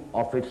time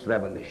of its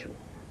revelation?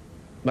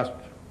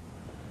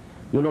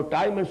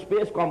 Time and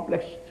space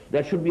complex,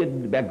 there should be a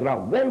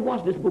background. When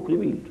was this book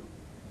revealed?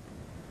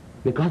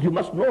 Because you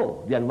must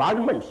know the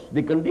environments,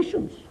 the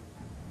conditions.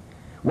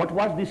 What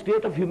was the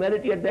state of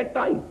humanity at that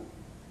time?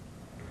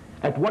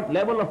 At what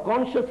level of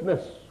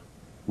consciousness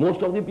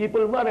most of the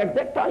people were at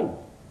that time?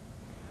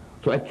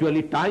 So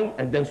actually time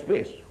and then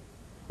space.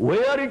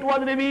 Where it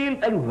was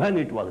revealed and when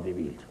it was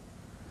revealed.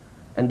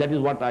 And that is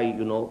what I,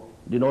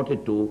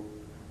 denoted to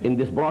in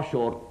this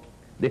brochure,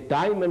 the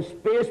time and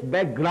space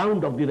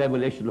background of the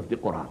revelation of the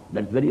Quran.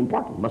 That's very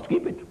important, must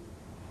keep it.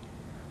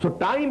 So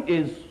time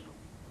is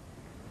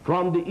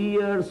from the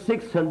year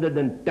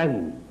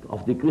 610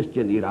 of the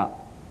Christian era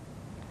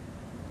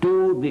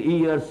to the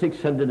year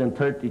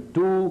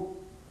 632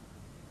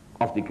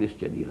 of the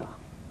Christian era.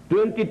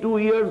 22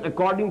 years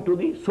according to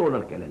the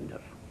solar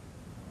calendar.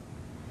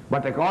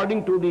 But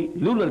according to the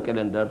lunar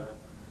calendar,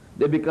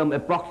 they become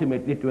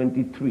approximately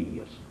 23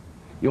 years.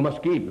 You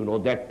must keep,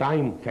 that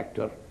time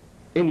factor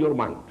in your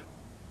mind.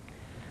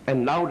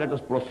 And now let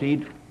us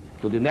proceed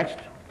to the next.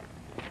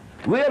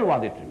 Where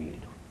was it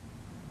revealed?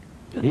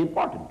 Very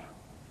important.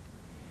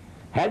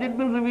 Had it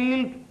been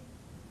revealed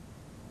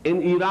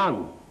in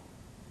Iran,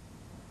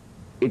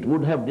 it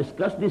would have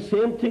discussed the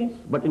same things,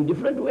 but in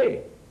different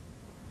way.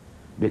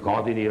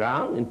 Because in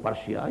Iran, in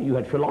Persia, you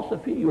had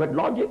philosophy, you had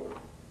logic.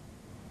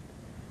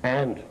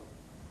 And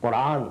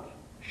Quran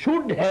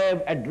should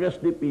have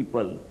addressed the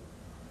people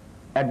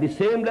at the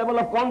same level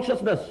of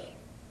consciousness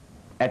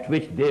at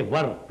which they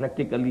were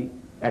practically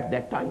at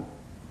that time.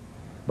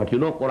 But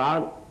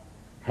Quran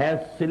has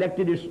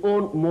selected its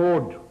own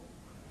mode,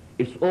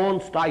 its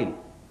own style.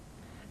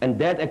 And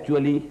that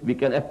actually we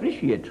can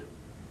appreciate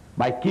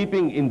by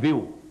keeping in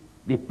view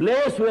the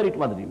place where it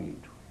was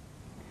revealed,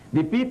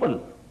 the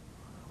people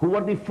who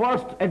were the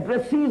first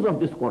addressees of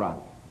this Quran,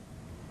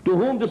 to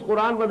whom this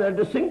Quran was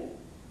addressing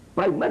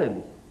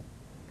primarily.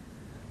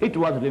 It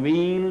was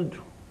revealed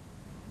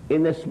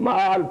in a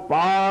small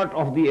part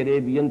of the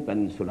Arabian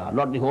Peninsula,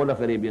 not the whole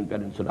of Arabian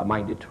Peninsula,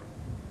 mind it.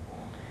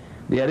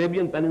 The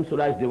Arabian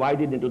Peninsula is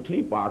divided into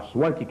three parts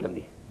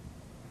vertically,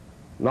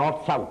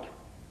 north, south.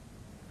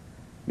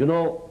 You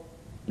know,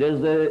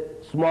 there's a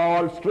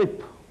small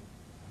strip.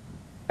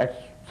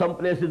 At some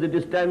places it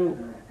is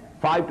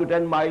 5 to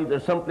 10 miles,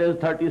 there's some places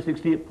 30,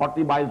 60,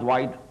 40 miles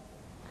wide.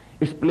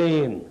 It's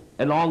plain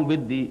along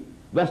with the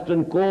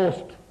western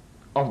coast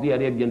of the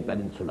Arabian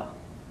Peninsula,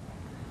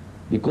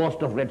 the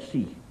coast of Red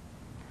Sea.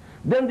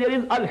 Then there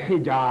is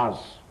Al-Hijaz.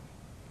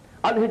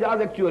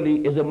 Al-Hijaz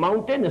actually is a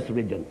mountainous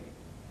region.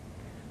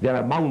 There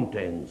are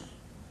mountains.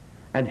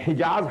 And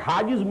Hijaz,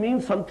 Hajiz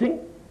means something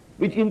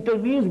which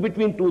intervenes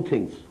between two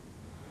things.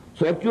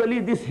 So actually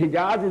this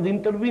Hijaz is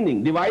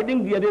intervening,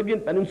 dividing the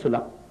Arabian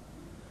Peninsula.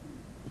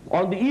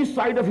 On the east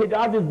side of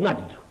Hijaz is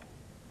Najd.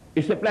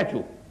 It's a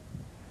plateau.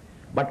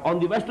 But on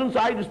the western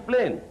side is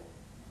plain.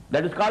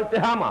 That is called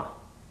Tehama.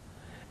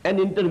 And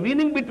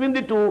intervening between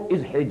the two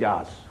is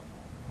Hijaz.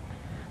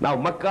 Now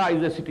Makkah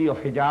is the city of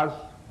Hijaz.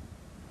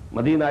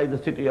 Medina is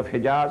the city of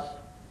Hijaz.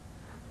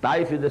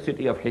 Taif is the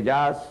city of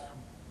Hijaz.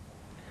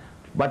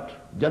 But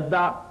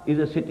Jeddah is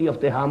the city of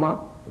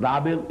Tehama.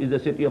 Rabil is the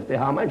city of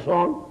Tehama, and so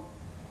on.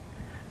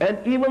 And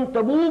even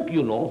Tabuk,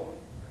 you know,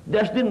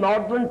 that's the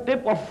northern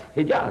tip of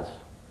Hijaz.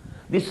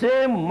 The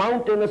same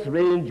mountainous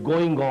range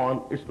going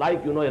on. It's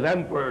like, you know, a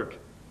rampart.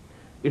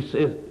 It's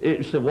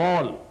a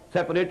wall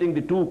separating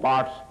the two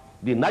parts,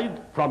 the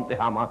Najd from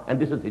Tehama, and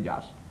this is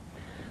Hijaz.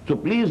 So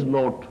please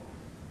note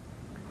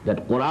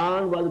that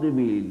Quran was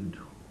revealed,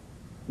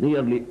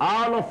 nearly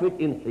all of it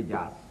in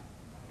Hijaz.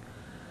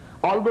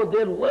 Although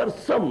there were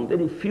some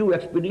very few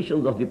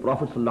expeditions of the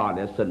Prophet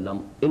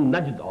ﷺ in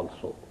Najd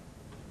also.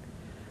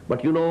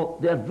 But you know,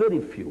 they are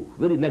very few,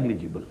 very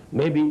negligible.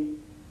 Maybe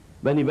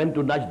when he went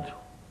to Najd,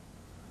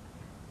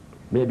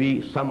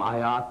 maybe some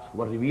ayat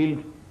were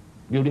revealed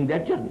during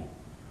that journey.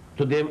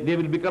 So they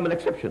will become an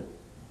exception.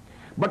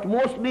 But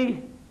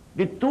mostly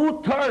the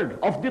 2/3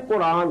 of the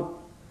Quran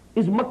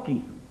is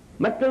Makki,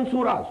 Meccan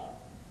surahs.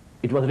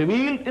 It was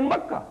revealed in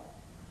Makkah.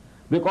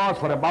 Because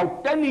for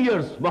about 10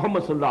 years,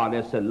 Muhammad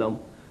ﷺ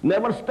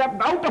never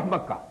stepped out of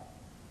Makkah.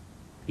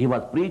 He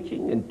was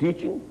preaching and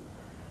teaching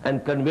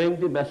and conveying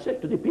the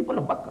message to the people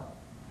of Makkah.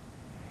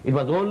 It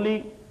was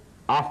only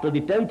after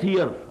the 10th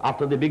year,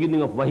 after the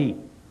beginning of Wahi,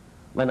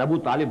 when Abu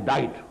Talib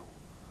died,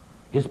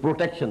 his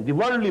protection, the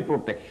worldly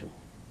protection,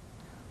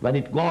 when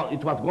it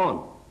was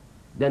gone,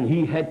 then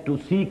he had to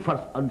seek for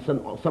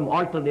some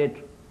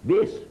alternate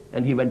base,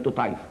 and he went to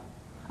Taif.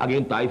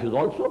 Again, Taif is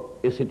also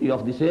a city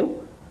of the same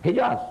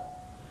Hijaz.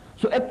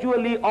 So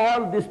actually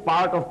all this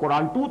part of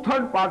Quran,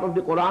 2/3 part of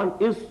the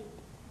Quran is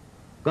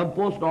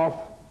composed of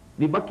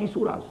the Makki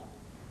surahs.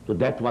 So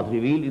that was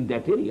revealed in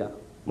that area,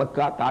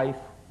 Makkah, Taif,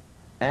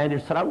 and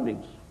its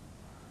surroundings.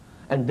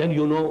 And then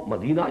you know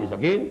Medina is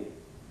again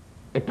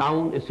a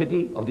town, a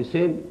city of the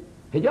same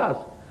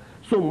Hijaz.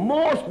 So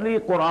mostly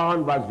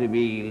Quran was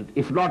revealed,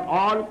 if not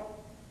all,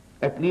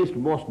 at least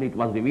mostly it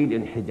was revealed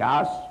in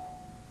Hijaz.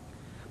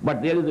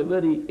 But there is a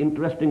very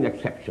interesting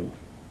exception,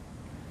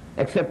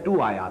 except 2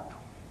 ayat.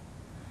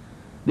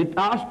 The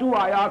last 2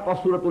 ayat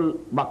of Surah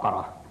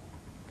Al-Baqarah,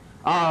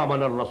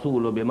 آمن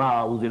الرسول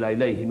بما أنزل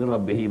إليه من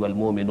ربه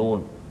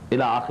والمؤمنون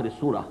إلى آخر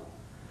السورة.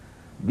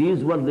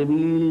 These were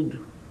revealed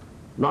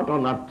not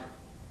on earth.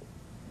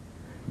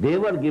 They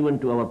were given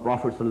to our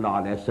Prophet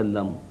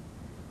ﷺ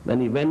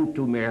when he went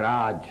to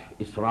Mi'raj,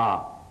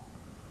 Israr,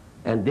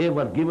 and they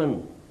were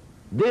given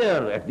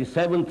there at the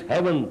 7th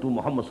heaven to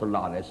Muhammad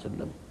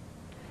ﷺ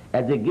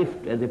as a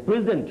gift, as a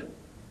present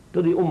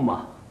to the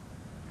Ummah.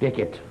 Take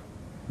it.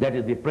 That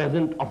is the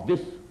present of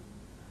this,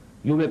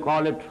 you may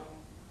call it,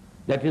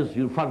 that is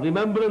for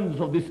remembrance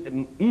of this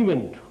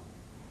event.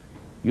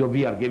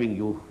 We are giving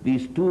you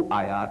these 2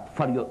 ayat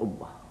for your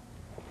Ummah.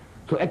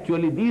 So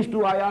actually these 2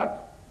 ayat,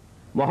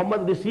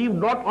 Muhammad received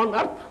not on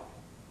earth,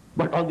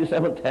 but on the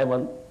 7th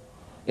heaven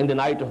in the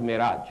night of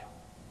Miraj.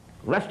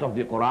 Rest of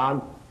the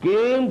Quran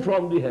came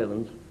from the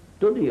heavens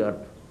to the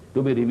earth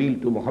to be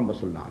revealed to Muhammad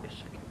sallallahu alaihi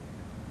wasallam.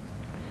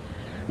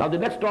 Now the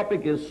next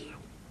topic is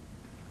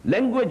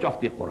language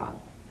of the Quran.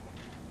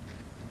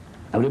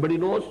 Everybody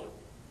knows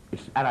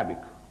it's Arabic.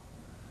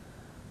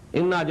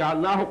 Inna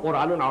ja'alnahu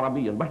Qur'anan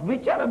Arabiyyan. But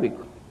which Arabic?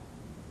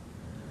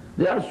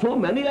 There are so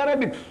many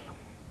Arabics.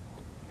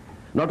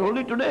 Not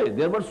only today,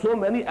 there were so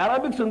many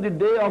Arabics in the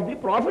day of the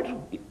Prophet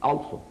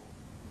also.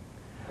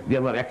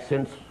 There were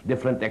accents,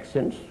 different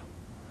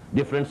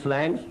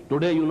slangs.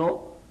 Today, you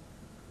know,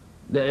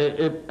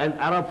 an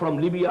Arab from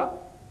Libya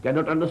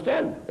cannot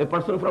understand a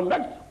person from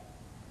Najd.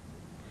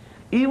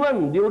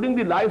 Even during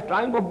the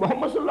lifetime of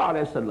Muhammad sallallahu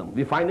alaihi wasallam,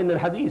 we find in the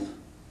Hadith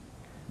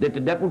that the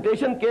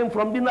deputation came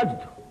from the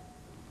Najd,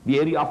 the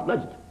area of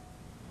Najd.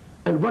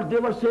 And what they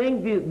were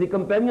saying, the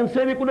companions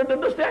say we couldn't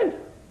understand.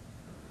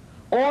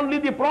 Only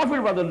the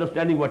Prophet was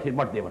understanding what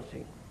they were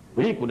saying.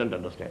 He couldn't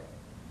understand.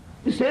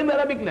 The same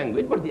Arabic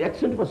language, but the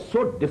accent was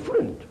so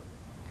different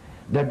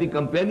that the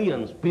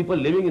companions, people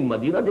living in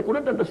Medina, they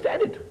couldn't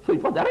understand it. So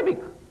it was Arabic,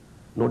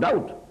 no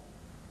doubt.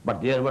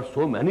 But there were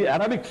so many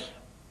Arabics,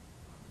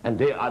 and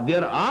there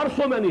are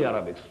so many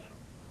Arabics.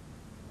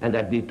 And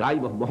at the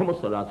time of Muhammad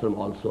sallallahu alaihi wasallam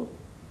also,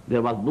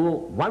 there was no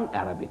one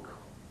Arabic.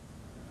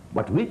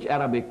 But which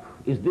Arabic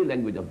is the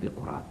language of the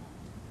Quran?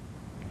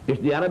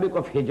 It's the Arabic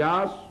of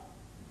Hijaz,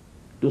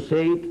 to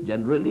say it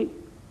generally,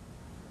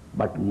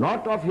 but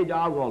not of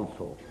Hijaz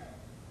also.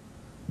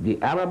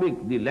 The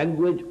Arabic, the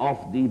language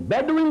of the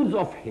Bedouins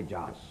of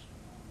Hijaz,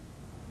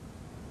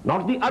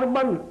 not the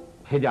urban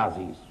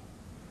Hijazis.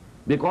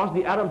 Because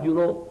the Arabs, you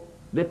know,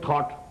 they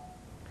thought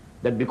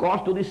that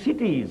because to the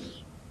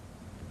cities,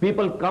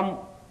 people come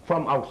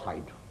from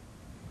outside.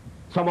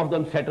 Some of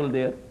them settle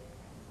there.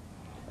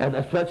 And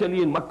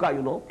especially in Makkah,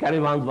 you know,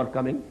 caravans were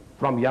coming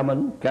from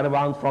Yemen,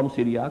 caravans from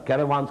Syria,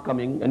 caravans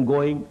coming and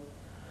going.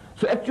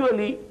 So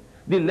actually,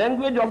 the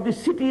language of the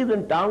cities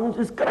and towns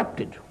is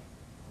corrupted.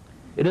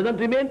 It doesn't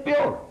remain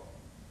pure.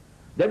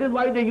 That is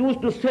why they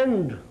used to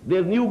send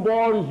their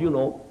newborns, you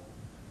know,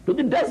 to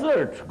the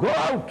desert. Go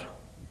out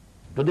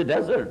to the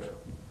desert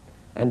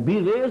and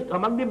be raised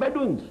among the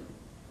Bedouins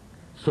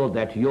so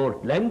that your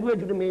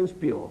language remains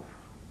pure.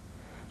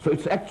 So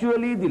it's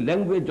actually the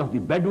language of the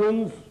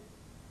Bedouins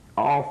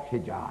of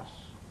Hijaz.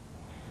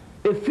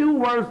 A few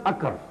words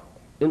occur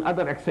in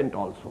other accent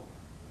also.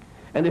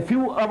 And a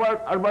few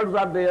other words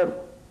are there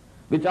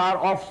which are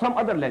of some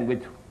other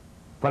language.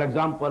 For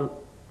example,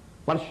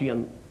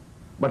 Persian,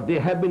 but they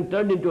have been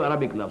turned into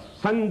Arabic lafz.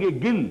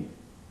 Sange-gil,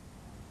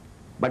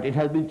 but it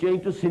has been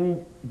changed to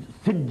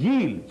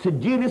Sijil.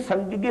 Sijil is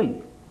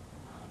Sange-gil.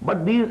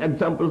 But these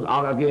examples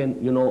are again,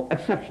 you know,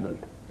 exceptional.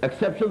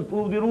 Exceptions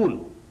prove the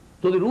rule.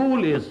 So the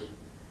rule is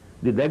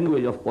the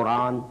language of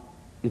Quran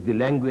is the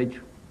language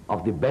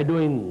of the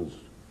Bedouins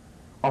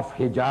of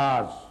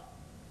Hijaz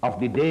of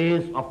the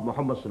days of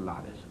Muhammad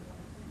sallallahu alaihi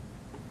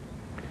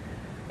wasallam.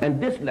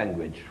 And this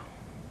language,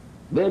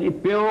 very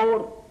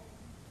pure,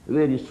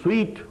 very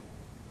sweet,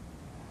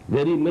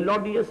 very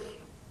melodious,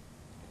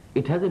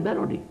 it has a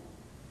melody.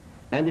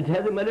 And it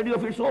has a melody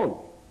of its own.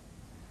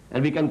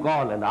 And we can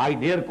call, and I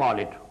dare call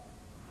it,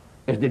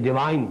 as the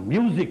divine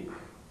music.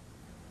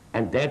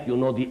 And that, you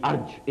know, the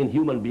urge in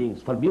human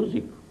beings for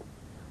music,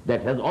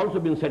 that has also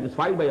been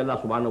satisfied by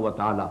Allah subhanahu wa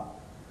ta'ala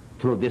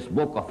through this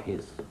book of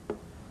his,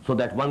 so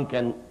that one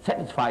can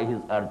satisfy his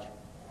urge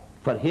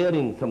for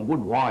hearing some good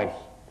voice,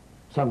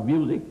 some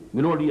music,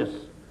 melodious.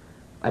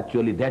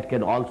 Actually, that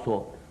can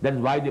also, that is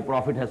why the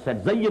Prophet has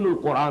said,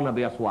 Bayan-ul-Quran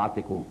bi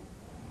aswatikum.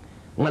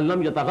 Man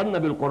lam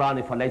yataghanna bil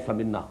Quran falaysa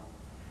minna.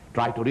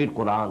 Try to read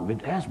Quran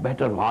with as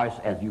better voice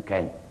as you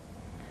can.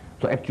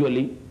 So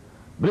actually,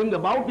 bring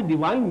about the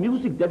divine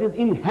music that is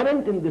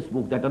inherent in this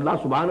book, that Allah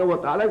subhanahu wa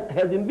ta'ala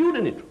has imbued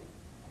in it.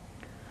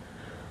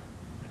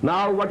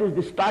 Now, what is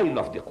the style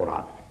of the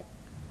Quran?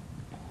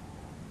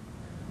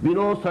 We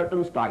know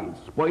certain styles.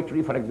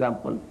 Poetry, for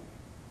example.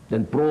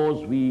 Then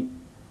prose, we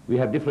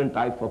have different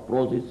types of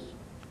proses.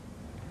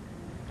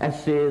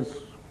 Essays,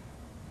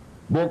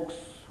 books,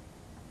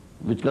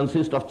 which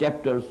consist of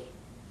chapters.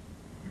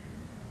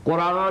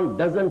 Quran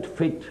doesn't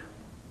fit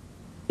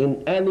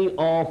in any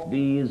of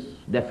these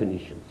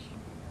definitions.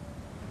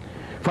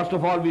 First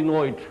of all, we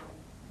know it.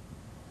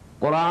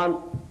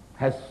 Quran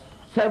has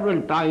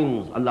several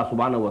times, Allah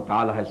subhanahu wa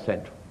ta'ala has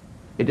said,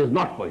 it is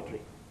not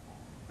poetry.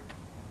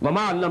 وَمَا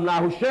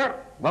عَلَّمْنَاهُ الشِّعْرَ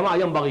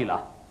وَمَا يَنْبَغِي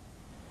لَهُ.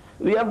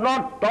 We have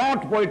not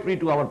taught poetry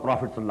to our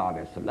Prophet sallallahu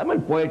alaihi wasallam,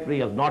 and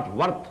poetry is not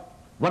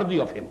worthy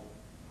of him.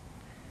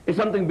 It's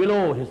something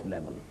below his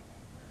level.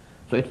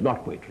 So it's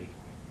not poetry.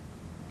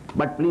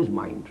 But please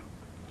mind,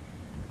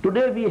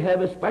 today we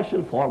have a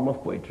special form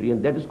of poetry,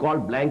 and that is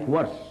called blank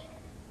verse.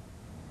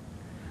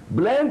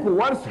 Blank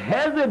verse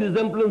has a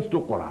resemblance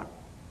to Quran,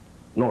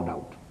 no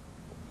doubt.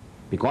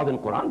 Because in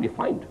Quran we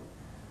find,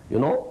 you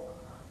know,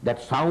 that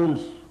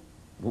sounds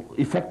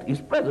effect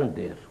is present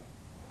there.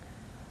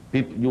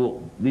 The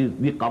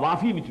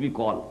qawafi which we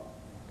call,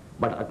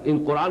 but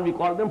in Quran we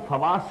call them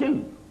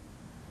fawasil.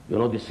 You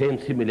know, the same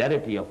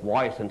similarity of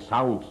voice and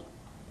sounds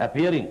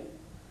appearing.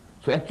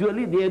 So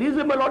actually there is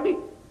a melody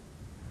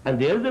and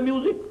there is a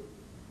music.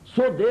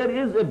 So there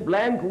is a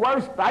blank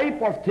verse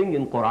type of thing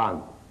in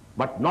Quran,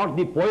 but not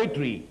the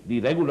poetry,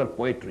 the regular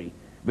poetry,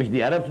 which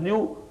the Arabs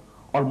knew,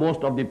 or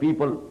most of the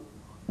people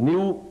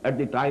knew at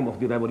the time of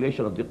the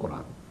revelation of the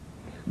Quran.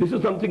 This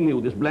is something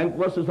new. This blank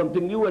verse is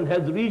something new and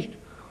has reached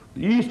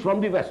the east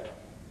from the west.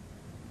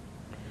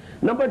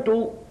 Number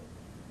two,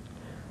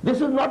 this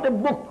is not a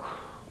book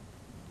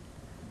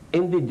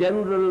in the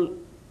general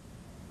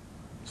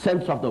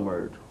sense of the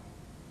word.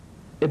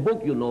 A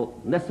book, you know,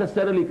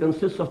 necessarily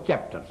consists of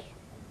chapters.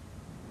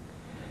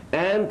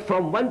 And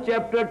from one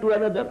chapter to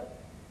another,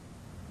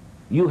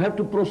 you have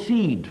to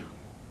proceed.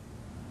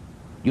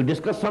 You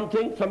discuss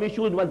something, some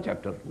issue in one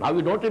chapter. Now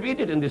you don't repeat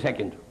it in the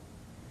second.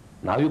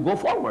 Now you go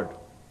forward.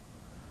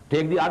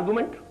 Take the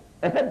argument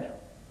ahead.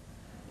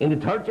 In the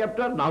third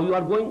chapter, now you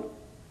are going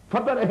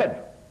further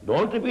ahead.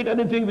 Don't repeat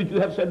anything which you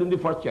have said in the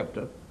first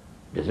chapter.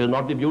 This is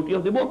not the beauty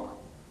of the book.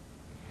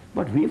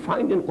 But we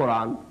find in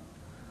Quran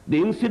the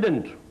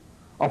incident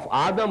of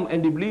Adam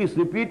and Iblis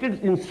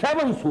repeated in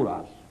 7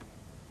 surahs.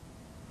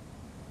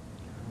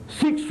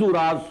 6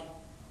 surahs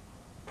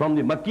from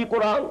the Makki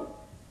Quran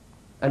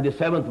and the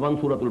 7th one,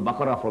 Surah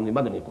Al-Baqarah, from the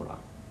Madani Quran.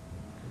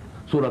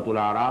 Surah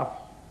Al-Araf,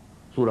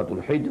 Surah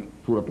Al-Hijr,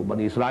 Surah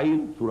Bani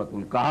Israel, Surah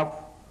Al-Kahf,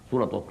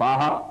 Surah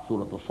Al-Taha,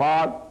 Surah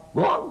Al-Sad,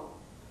 go on.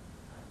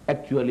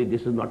 Actually,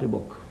 this is not a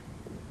book.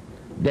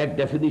 That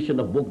definition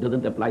of book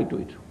doesn't apply to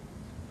it.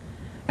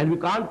 And we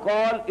can't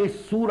call its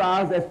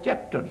surahs as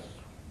chapters.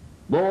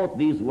 Both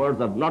these words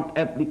are not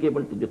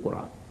applicable to the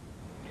Quran.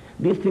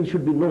 These things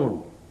should be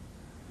known,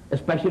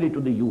 especially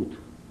to the youth,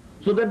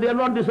 so that they are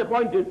not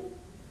disappointed.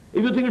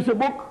 If you think it's a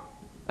book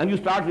and you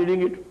start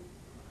reading it,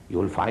 you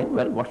will find,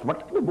 well, what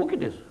kind of book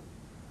it is.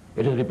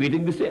 It is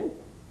repeating the same.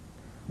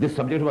 This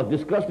subject was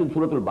discussed in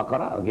Surah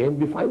Al-Baqarah. Again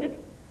we find it.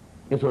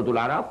 In Surah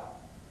Al-Araf,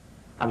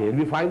 again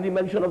we find the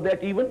mention of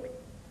that event.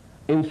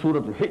 In Surah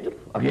Al-Hijr,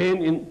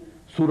 again in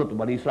Surah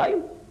Bani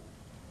Israel,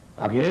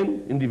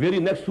 again in the very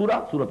next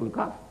surah, Surah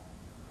Al-Kahf.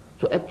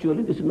 So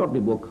actually this is not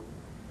the book.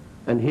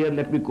 And here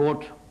let me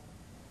quote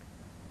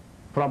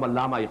from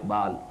Allama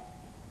Iqbal.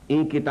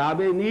 In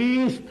kitabe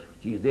neest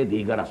cheeze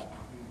digar ast.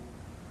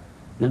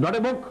 This is not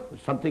a book,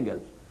 it's something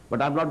else.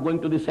 But I'm not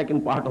going to the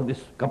second part of this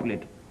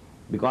couplet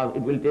because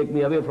it will take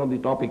me away from the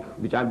topic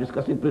which I'm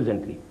discussing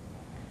presently.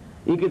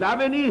 In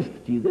kitabe neest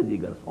cheeze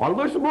digar.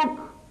 Always a book,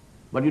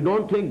 but you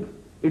don't think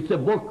it's a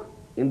book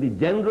in the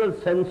general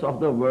sense of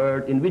the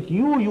word in which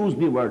you use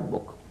the word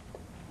book.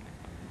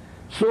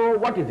 So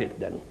what is it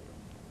then?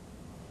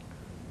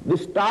 The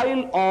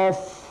style of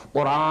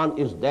Quran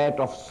is that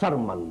of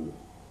sermon,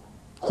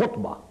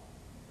 khutbah,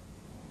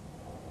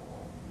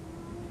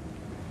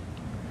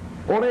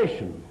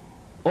 oration,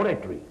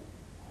 oratory.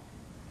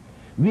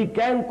 We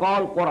can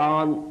call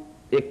Quran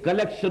a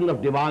collection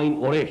of divine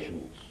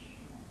orations,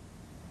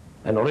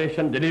 an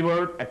oration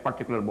delivered at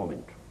particular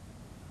moment,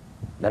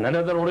 then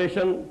another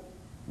oration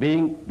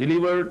being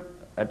delivered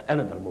at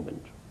another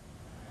moment.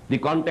 The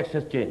context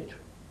has changed.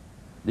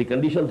 The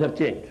conditions have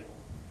changed.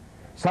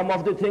 Some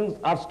of the things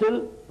are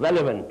still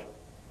relevant.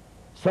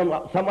 Some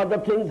other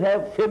things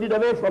have faded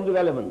away from the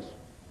relevance.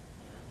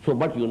 So,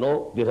 but you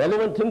know, the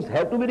relevant things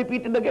have to be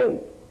repeated again.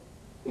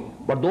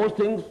 But those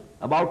things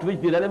about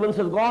which the relevance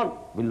has gone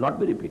will not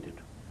be repeated.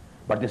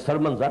 But the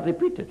sermons are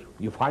repeated.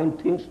 You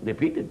find things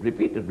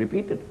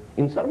repeated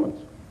in sermons.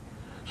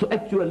 So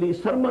actually,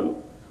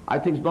 sermon, I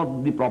think, is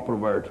not the proper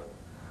word.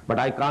 But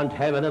I can't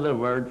have another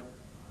word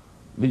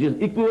which is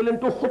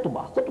equivalent to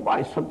khutbah.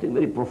 Khutbah is something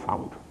very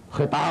profound.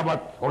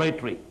 Khitabat,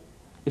 oratory,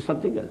 is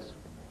something else.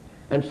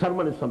 And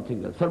sermon is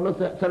something else.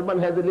 Sermon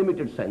has a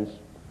limited sense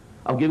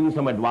of giving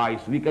some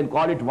advice. We can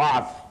call it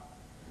was.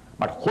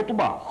 But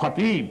khutbah,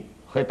 khatib,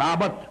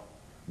 khitabat,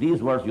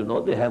 these words, you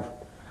know, they have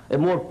a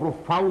more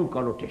profound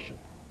connotation.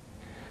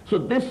 So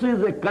this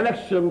is a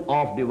collection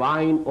of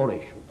divine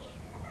orations.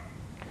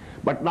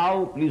 But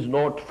now please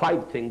note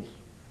 5 things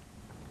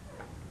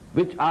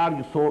which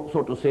are,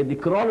 so to say, the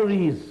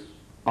corollaries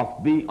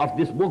of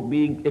this book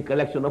being a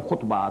collection of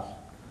khutbahs,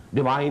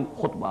 divine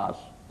khutbahs,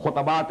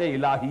 khutabat-e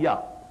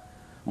ilahiyah,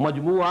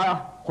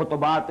 majmu'ah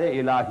khutabat-e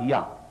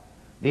ilahiyah.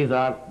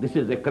 This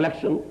is a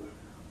collection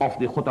of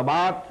the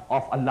khutabat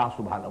of Allah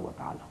subhanahu wa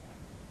ta'ala.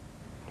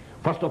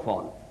 First of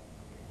all,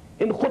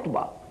 in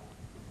khutbah,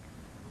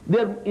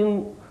 there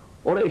in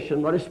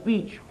oration or a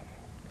speech,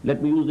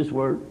 let me use this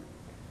word,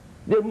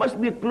 there must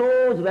be a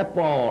close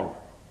rapport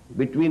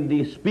between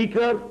the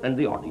speaker and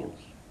the audience.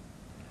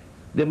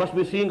 They must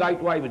be seeing eye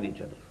to eye with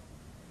each other.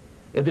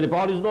 If the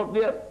rapport is not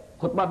there,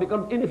 khutbah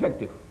becomes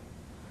ineffective.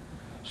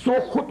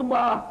 So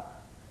khutbah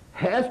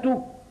has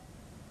to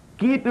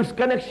keep its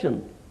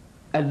connection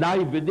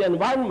alive with the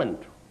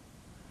environment.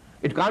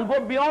 It can't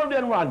go beyond the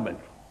environment.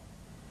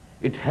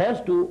 It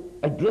has to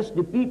address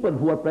the people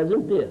who are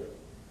present there.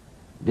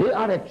 They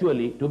are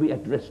actually to be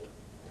addressed.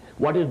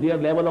 What is their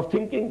level of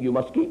thinking? You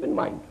must keep in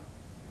mind.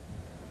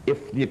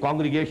 If the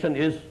congregation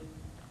is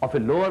of a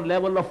lower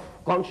level of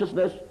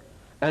consciousness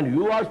and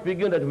you are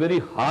speaking at a very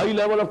high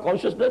level of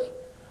consciousness,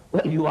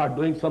 well, you are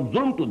doing some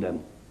zulm to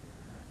them.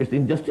 It's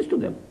injustice to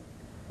them.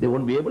 They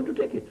won't be able to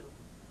take it.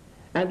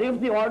 And if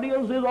the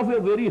audience is of a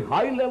very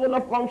high level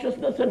of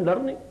consciousness and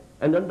learning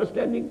and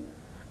understanding,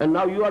 and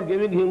now you are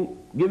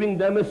giving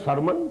them a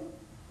sermon,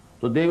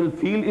 so they will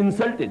feel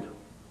insulted.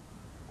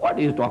 What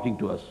is talking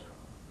to us?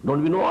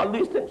 Don't we know all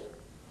these things?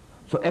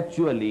 So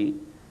actually,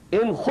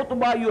 in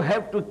khutbah you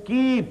have to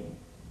keep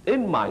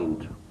in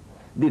mind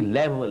the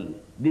level,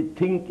 the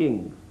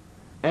thinking,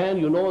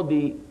 and you know,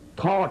 the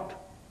thought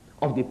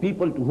of the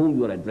people to whom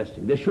you are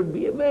addressing. There should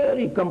be a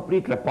very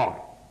complete rapport.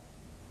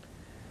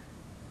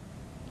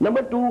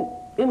 Number 2,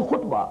 in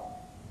khutbah,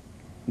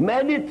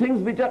 many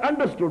things which are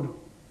understood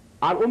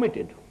are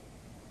omitted.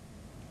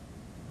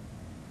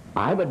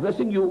 I am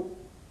addressing you,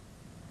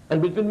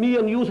 and between me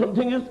and you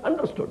something is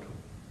understood.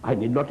 I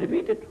need not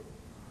repeat it.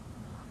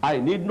 I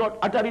need not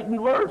utter it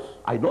in words.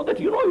 I know that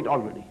you know it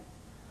already.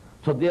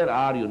 So there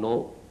are,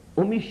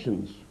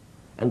 omissions.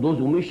 And those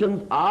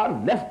omissions are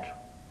left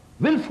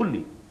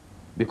willfully,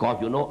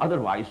 because,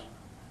 otherwise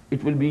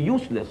it will be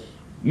useless.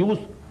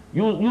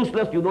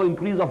 Useless,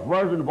 increase of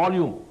words and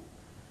volume.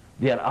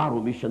 There are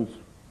omissions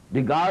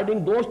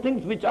regarding those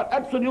things which are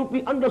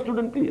absolutely understood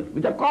and clear,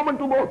 which are common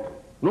to both.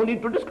 No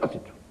need to discuss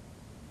it.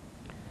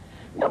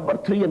 Number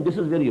 3, and this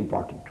is very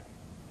important,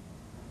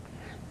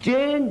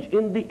 change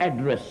in the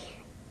address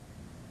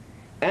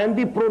and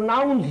the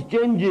pronouns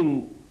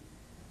changing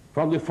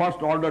from the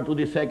first order to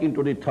the second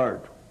to the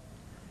third.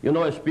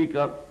 A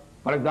speaker,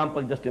 for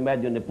example, just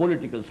imagine a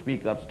political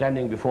speaker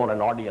standing before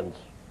an audience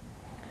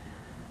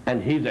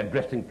and he's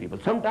addressing people.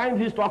 Sometimes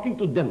he's talking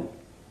to them.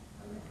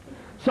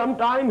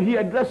 Sometimes he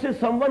addresses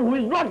someone who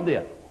is not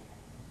there.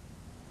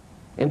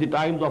 In the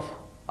times of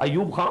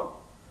Ayub Khan,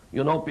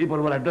 people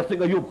were addressing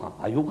Ayub Khan.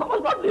 Ayub Khan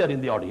was not there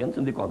in the audience,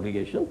 in the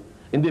congregation,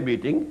 in the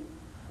meeting,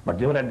 but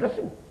they were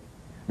addressing.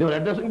 They were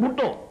addressing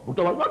Bhutto.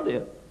 Bhutto was not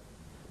there.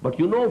 But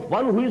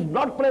one who is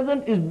not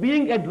present is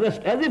being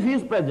addressed as if he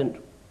is present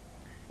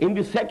in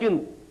the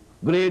second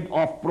grade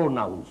of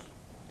pronouns,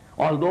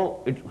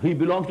 although he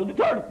belongs to the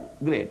third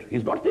grade. He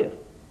is not there.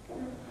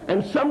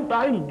 And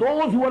sometimes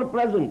those who are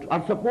present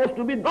are supposed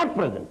to be not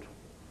present.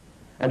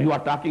 And you are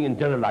talking in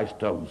generalized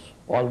terms,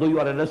 although you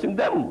are addressing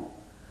them,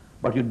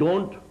 but you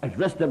don't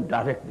address them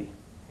directly,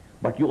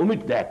 but you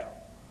omit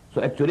that.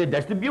 So actually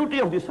that's the beauty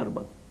of the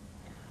sermon,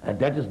 and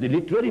that is the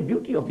literary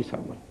beauty of the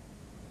sermon.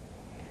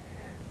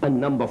 And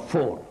number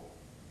 4,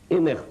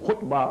 in a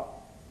khutbah,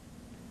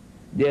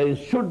 there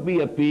should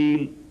be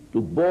appeal to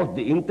both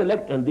the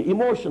intellect and the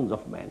emotions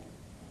of man.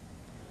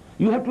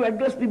 You have to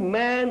address the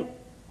man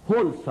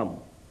wholesome,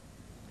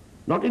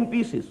 not in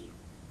pieces.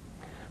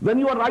 When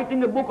you are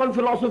writing a book on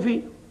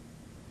philosophy,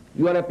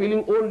 you are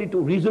appealing only to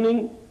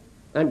reasoning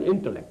and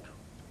intellect,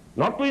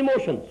 not to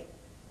emotions.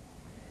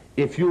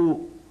 If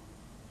you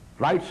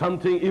write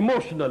something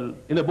emotional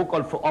in a book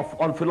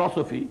on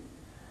philosophy,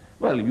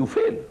 well, you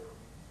fail.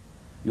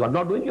 You are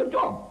not doing your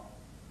job,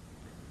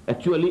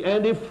 actually.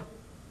 And if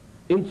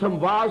in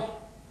some vase,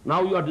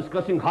 now you are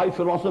discussing high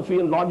philosophy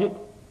and logic,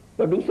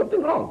 you are doing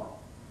something wrong.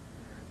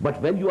 But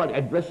when you are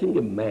addressing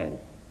a man,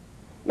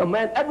 now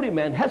every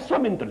man has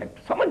some intellect,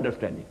 some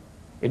understanding.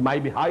 It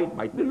might be high, it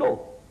might be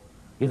low,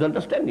 his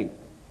understanding.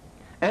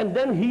 And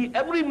then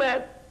every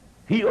man,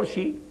 he or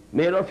she,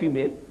 male or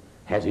female,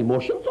 has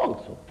emotions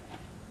also,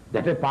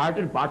 that are part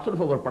and parcel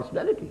of our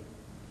personality.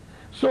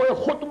 So a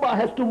khutbah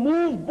has to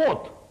move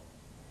both.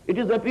 It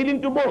is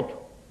appealing to both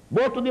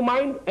to the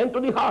mind and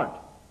to the heart.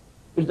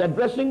 It's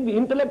addressing the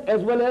intellect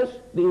as well as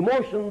the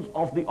emotions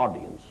of the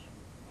audience.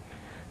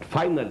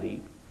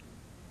 Finally,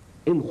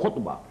 in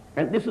khutbah,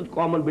 and this is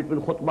common between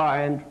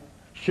khutbah and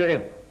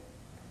sha'r,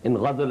 in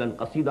ghazal and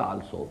qasida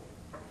also,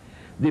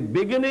 the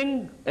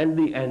beginning and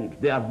the end,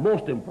 they are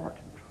most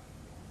important.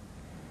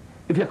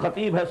 If a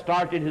khatib has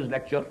started his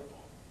lecture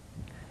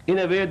in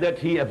a way that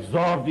he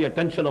absorbs the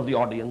attention of the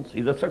audience,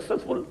 he's a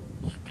successful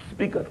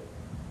speaker.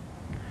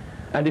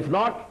 And if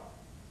not,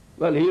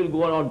 well, he will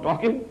go on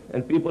talking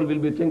and people will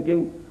be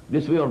thinking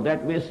this way or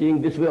that way,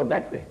 seeing this way or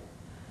that way.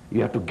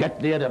 You have to get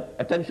their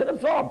attention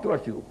absorbed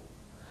towards you.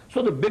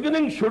 So the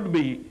beginning should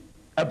be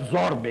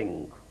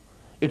absorbing.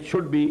 It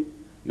should be,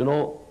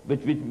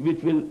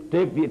 which will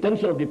take the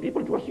attention of the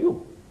people towards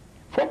you.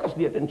 Focus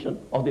the attention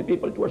of the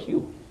people towards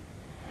you.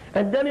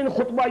 And then in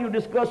khutbah you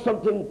discuss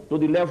something to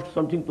the left,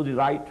 something to the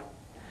right.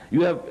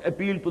 You have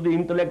appealed to the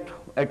intellect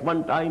at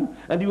one time,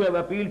 and you have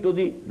appealed to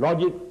the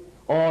logic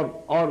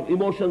or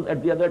emotions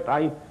at the other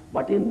time.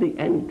 But in the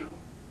end,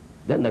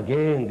 then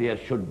again there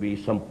should be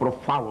some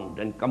profound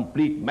and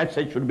complete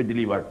message should be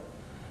delivered.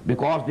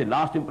 Because the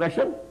last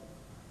impression,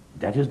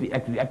 that is the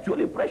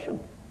actual impression.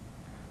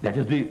 That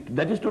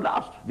is to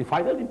last, the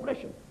final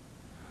impression.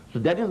 So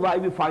that is why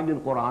we find in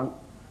Quran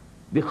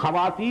the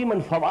khawatim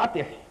and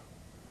fawatih.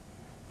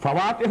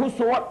 Fawatihu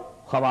suwar,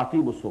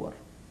 khawatibu suwar.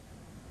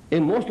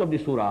 In most of the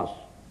surahs,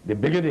 the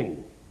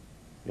beginning,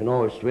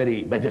 it's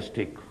very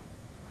majestic,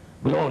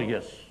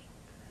 glorious,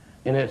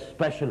 in a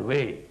special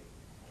way.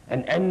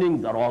 And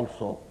endings are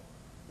also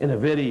in a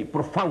very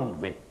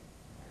profound way.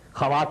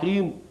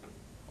 Khawatim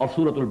of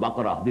Surah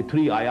Al-Baqarah, the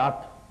 3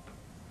 ayat,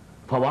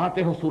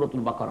 Fawatih of Surah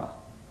Al-Baqarah,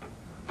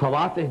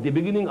 Fawatih, the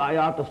beginning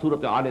ayat of Surah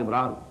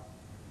Al-Imran,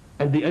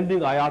 and the ending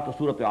ayat of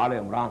Surah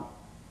Al-Imran.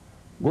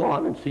 Go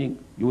on and see,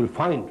 you will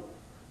find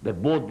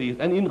that both these,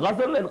 and in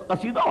ghazal and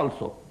qasida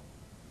also,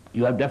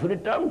 you have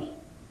definite terms.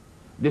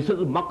 This is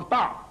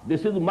maqta,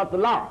 this is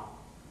matla.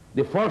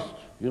 The first,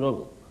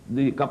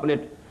 the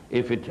couplet,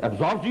 if it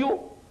absorbs you,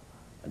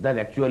 then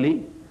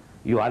actually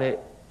you are a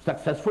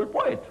successful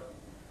poet.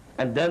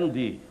 And then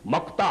the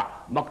maqta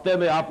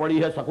mein aap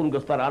padhi hai sakun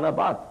gastarana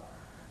baat.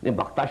 The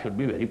maqta should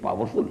be very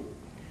powerful.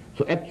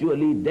 So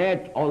actually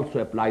that also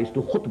applies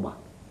to khutbah,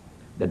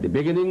 that the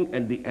beginning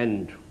and the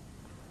end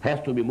has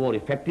to be more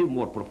effective,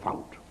 more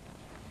profound.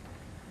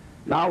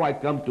 Now I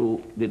come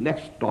to the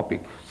next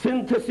topic,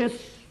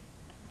 synthesis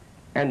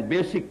and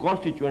basic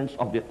constituents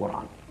of the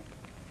Quran.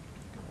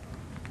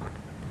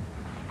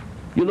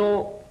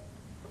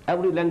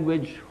 Every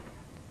language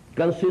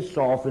consists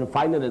of, in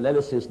final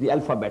analysis, the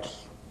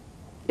alphabets.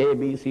 A,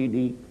 B, C,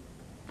 D,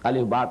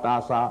 Alif, Ba,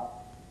 Ta, Sa.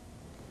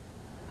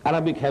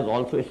 Arabic has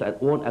also its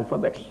own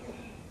alphabets.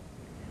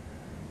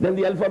 Then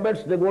the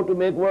alphabets, they go to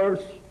make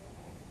words.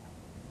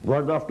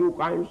 Words of two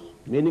kinds,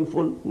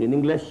 meaningful,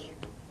 meaningless,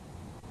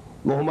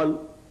 muhmal,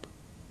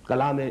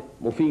 kalame,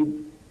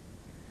 mufid.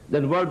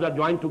 Then words are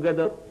joined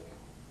together,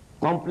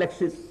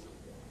 complexes.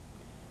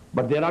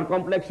 But there are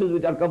complexes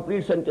which are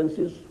complete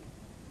sentences,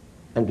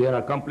 and there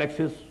are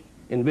complexes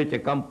in which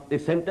a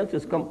sentence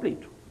is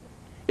complete.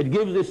 It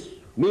gives this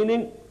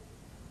meaning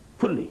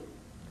fully.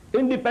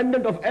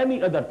 Independent of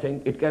any other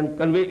thing, it can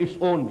convey its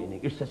own meaning.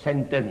 It's a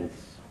sentence.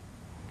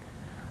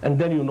 And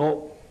then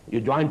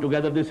you join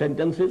together the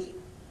sentences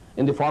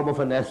in the form of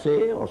an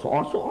essay or so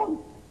on.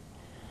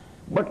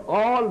 But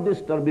all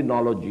this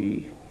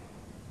terminology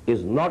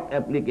is not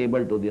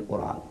applicable to the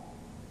Quran.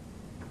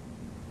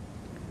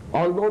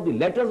 Although the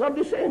letters are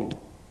the same.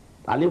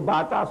 Alif,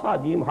 Ba, Ta, Sa,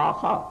 Jim, Ha,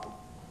 Kha.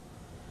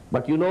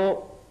 But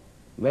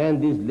when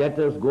these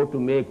letters go to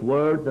make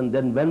words, and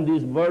then when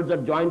these words are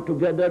joined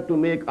together to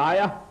make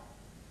ayah,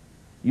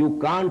 you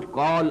can't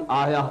call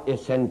ayah a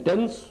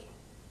sentence.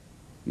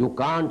 You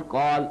can't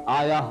call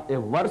ayah a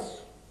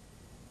verse.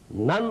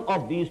 None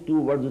of these two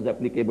words is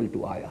applicable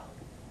to ayah.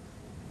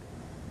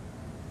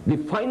 The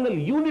final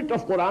unit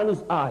of Quran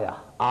is ayah.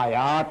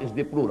 Ayat is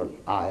the plural,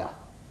 ayah.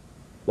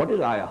 What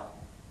is ayah?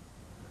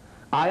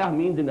 Ayah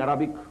means in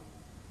Arabic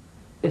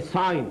a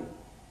sign,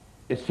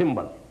 a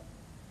symbol.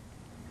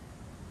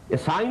 A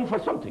sign for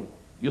something.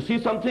 You see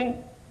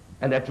something,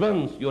 and at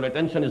once your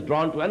attention is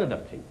drawn to another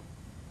thing.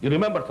 You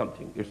remember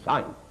something, it's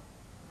sign.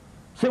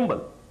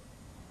 Symbol.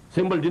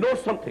 Symbol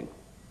denotes something.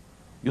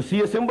 You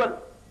see a symbol,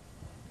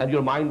 and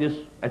your mind is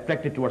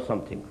attracted towards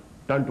something,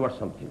 turned towards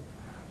something.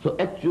 So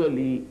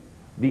actually,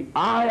 the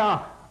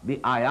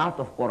ayat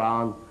of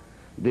Quran,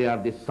 they are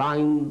the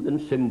signs and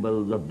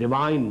symbols of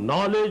divine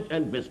knowledge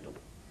and wisdom.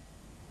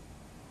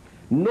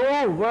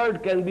 No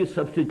word can be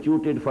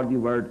substituted for the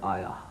word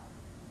ayah.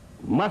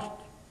 Must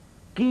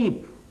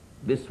keep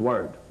this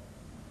word.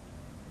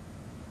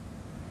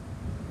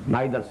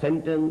 Neither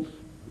sentence,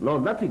 nor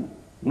nothing,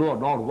 nor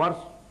verse,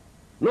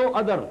 no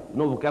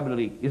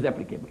vocabulary is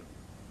applicable.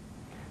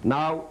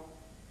 Now,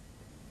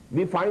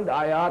 we find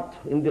ayat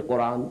in the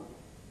Quran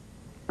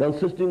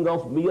consisting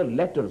of mere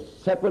letters,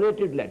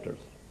 separated letters.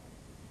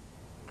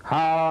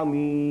 Ha,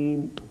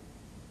 Mim,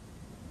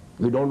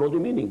 we don't know the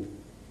meaning.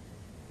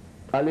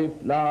 Alif,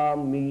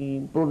 Lam,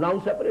 Mim,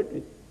 pronounced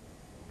separately.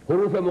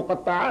 Huruf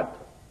muqatta'at.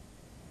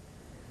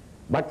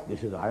 But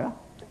this is ayah.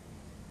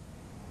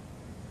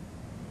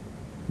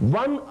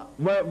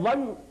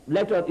 One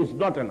letter is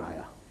not an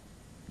ayah.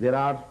 There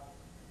are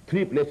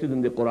 3 places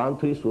in the Quran,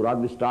 3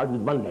 surahs which start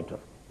with one letter.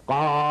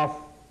 Qaf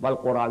wal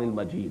Quran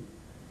al-Majid.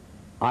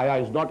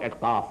 Ayah is not at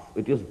Qaf.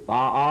 It is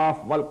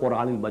Qaf wal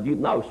Quran al-Majid.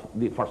 Now it's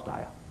the first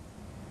ayah.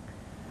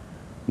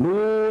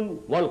 Noon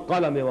wal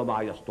qalami wa ma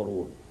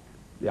yasturun.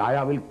 The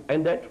ayah will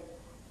end at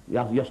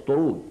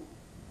yasturun.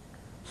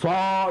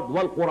 Sad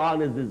wal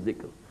Quran is this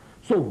zikr.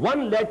 So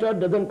one letter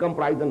doesn't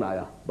comprise an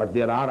ayah, but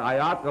there are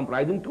ayat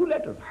comprising 2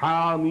 letters.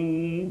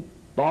 Hamim,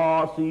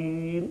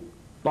 Tasin,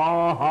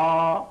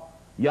 Taha,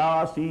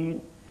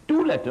 Yasin.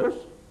 2 letters,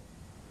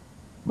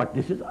 but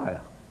this is ayah.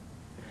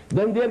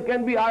 Then there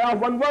can be ayah of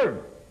one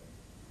word.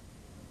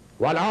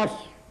 Wal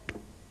Asr.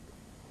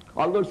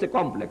 Although it's a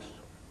complex.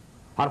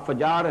 Harf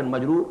jar and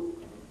majroor,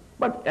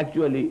 but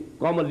actually,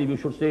 commonly we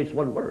should say it's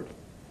one word.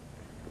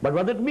 But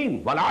what does it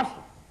mean? Wal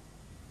Asr.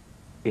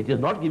 It is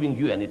not giving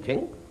you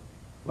anything.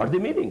 What's the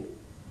meaning?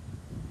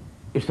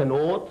 It's an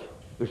oath.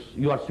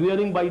 You are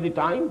swearing by the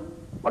time.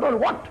 But on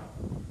what?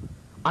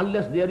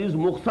 Unless there is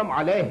muqsam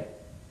alayh,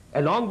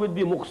 along with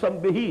the muqsam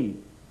bihi,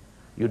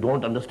 you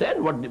don't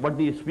understand what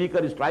the speaker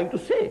is trying to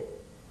say.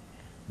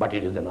 But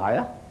it is an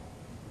ayah.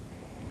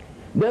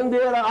 Then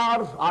there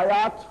are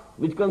ayat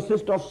which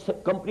consist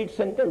of complete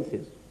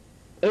sentences.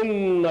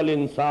 Innal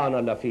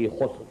insana lafi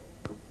khusr.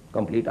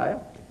 Complete ayah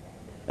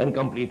and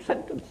complete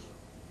sentence.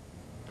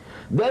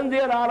 Then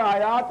there are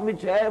ayat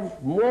which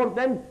have more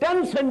than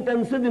 10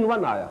 sentences in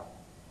one ayah.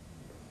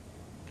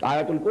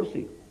 Ayatul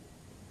Kursi.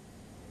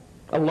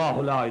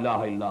 Allahu la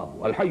ilaha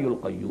illahu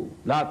al-hayyul qayyum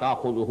la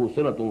ta'khudhuhu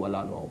sinatun wa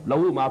la nawm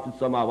lahu ma fis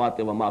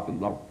samawati wa ma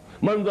fil ard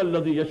man dhal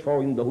ladhi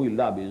yashfa'u indahu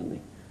illa bi idhnihi.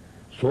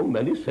 So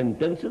many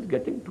sentences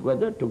getting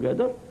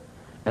together,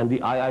 and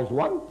the ayah is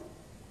one.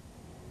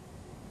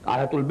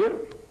 Ayatul Bir,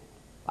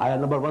 ayah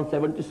number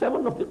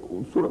 177 of the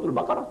Surah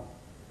Al-Baqarah.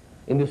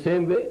 In the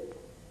same way,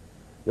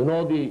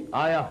 the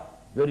ayah,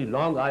 very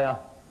long ayah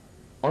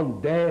on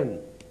Dan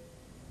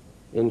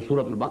in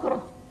Surah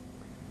Al-Baqarah.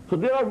 So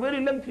there are very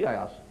lengthy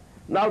ayahs.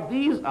 Now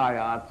these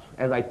ayat,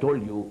 as I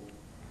told you,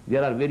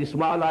 there are very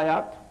small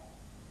ayat.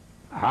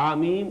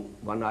 Hamim,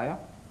 one ayah.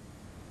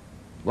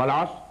 Wal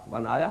Asr,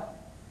 one ayah.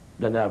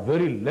 Then there are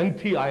very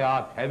lengthy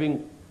ayat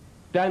having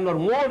 10 or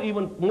more,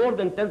 even more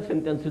than 10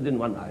 sentences in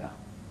one ayah.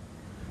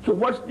 So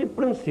what's the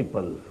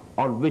principle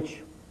on which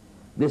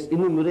this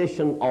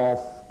enumeration of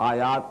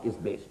ayat is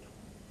based?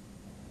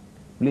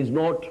 Please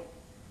note,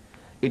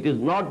 It is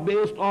not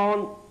based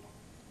on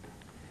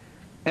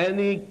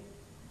any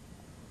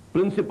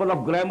principle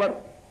of grammar,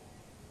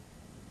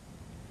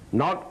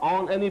 not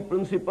on any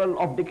principle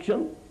of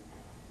diction,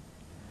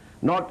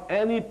 not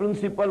any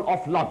principle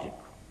of logic.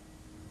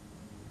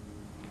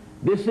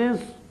 This is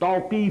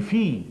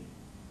tawqifi,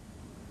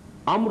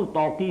 amr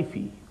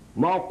tawqifi,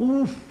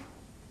 mawquf.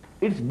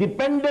 It's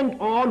dependent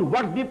on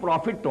what the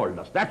Prophet told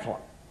us, that's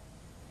all.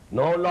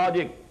 No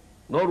logic,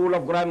 no rule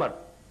of grammar,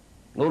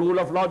 no rule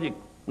of logic,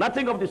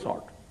 nothing of the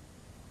sort.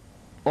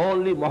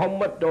 Only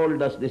Muhammad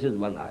told us this is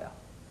one ayah.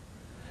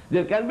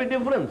 There can be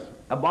difference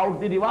about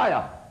the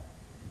riwayah,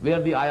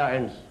 where the ayah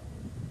ends.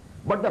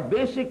 But the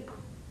basic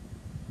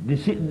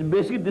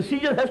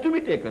decision has to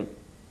be taken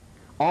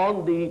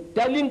on the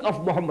telling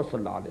of Muhammad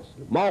sallallahu alaihi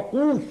wasallam.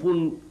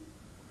 Mawqufun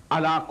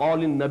ala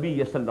qawlin Nabvi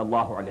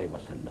sallallahu alaihi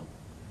wasallam.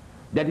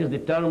 That is the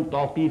term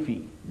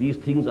tawqifi. These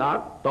things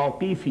are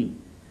tawqifi.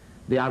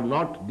 They are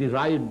not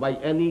derived by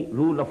any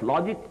rule of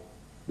logic.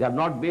 They are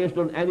not based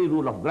on any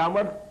rule of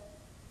grammar,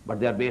 but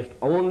they are based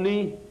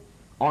only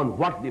on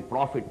what the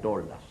Prophet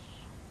told us.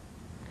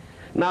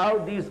 Now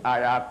these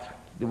ayat,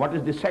 what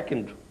is the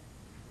second?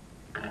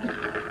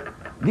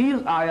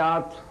 These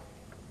ayat,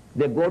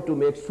 they go to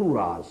make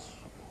surahs.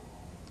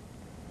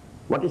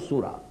 What is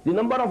surah? The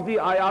number of the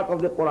ayat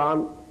of the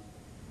Quran,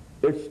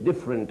 it's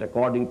different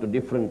according to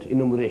different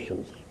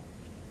enumerations.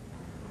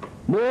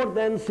 More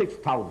than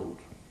 6,000,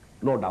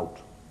 no doubt.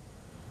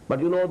 But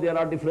you know there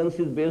are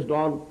differences based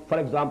on, for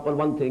example,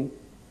 one thing,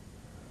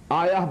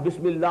 ayah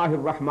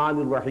Bismillahir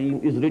Rahmanir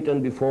Rahim is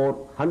written before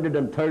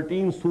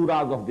 113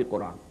 surahs of the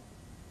Quran.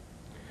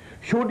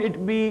 Should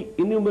it be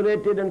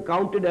enumerated and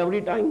counted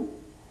every time?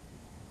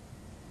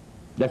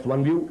 That's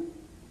one view.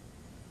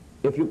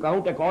 If you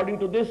count according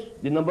to this,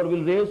 the number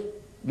will be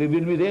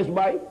raised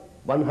by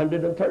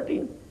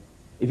 113.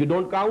 If you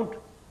don't count,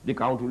 the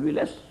count will be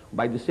less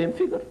by the same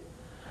figure.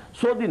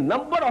 So the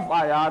number of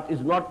ayat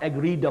is not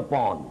agreed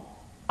upon.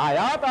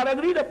 Ayat are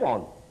agreed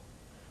upon,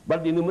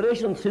 but the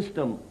enumeration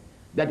system,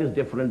 that is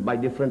different by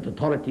different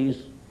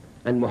authorities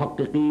and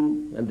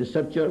muhaqqiqeen and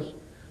researchers.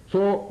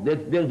 So there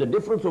is a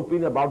difference of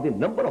opinion about the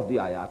number of the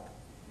ayat,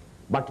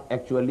 but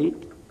actually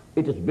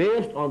it is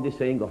based on the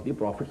saying of the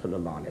Prophet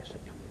sallallahu alaihi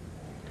wasallam.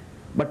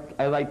 But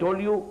as I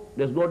told you,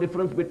 there is no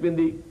difference between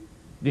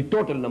the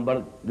total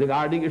number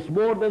regarding it's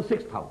more than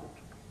 6,000.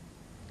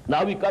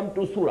 Now we come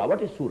to surah.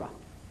 What is surah?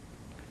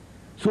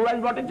 Surah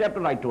is not a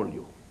chapter, I told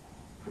you.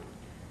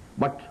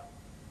 But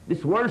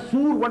this word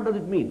sur, what does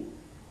it mean?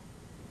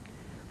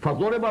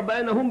 فَضُرِبَ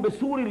بَيْنَهُمْ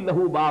بِسُورٍ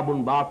لَهُ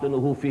بَابٌ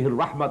بَاطِنُهُ فِيهِ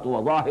الرَّحْمَةُ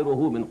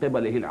وَظَاهِرُهُ مِنْ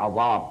قِبَلِهِ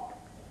الْعَذَابُ.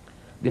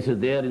 This is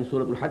there in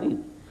Surah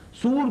Al-Hadees.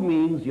 Sur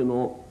means, you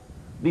know,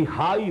 the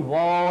high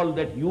wall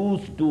that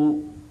used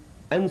to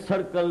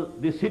encircle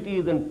the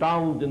cities and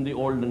towns in the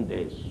olden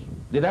days.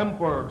 The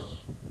ramparts,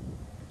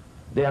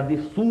 they are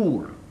the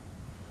sur.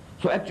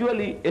 So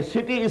actually a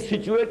city is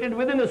situated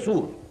within a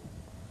sur.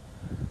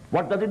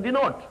 What does it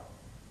denote?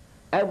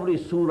 Every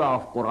surah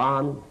of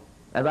Quran,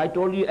 as I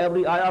told you,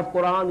 every ayah of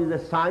Quran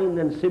is a sign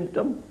and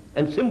symptom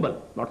and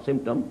symbol, not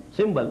symptom,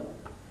 symbol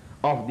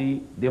of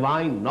the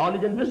divine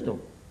knowledge and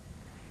wisdom.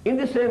 In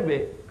the same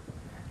way,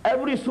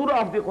 every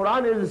surah of the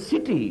Quran is a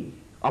city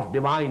of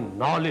divine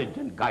knowledge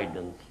and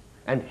guidance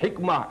and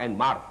hikmah and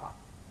marfa.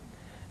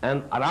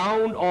 And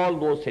around all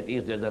those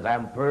cities there's a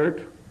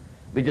rampart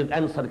which is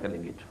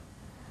encircling it.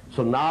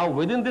 So now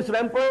within this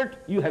rampart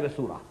you have a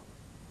surah.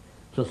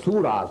 So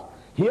surahs,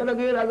 here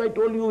again as I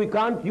told you, we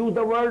can't use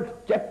the word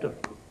chapter.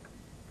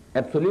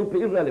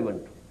 Absolutely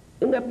irrelevant,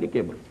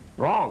 inapplicable,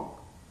 wrong.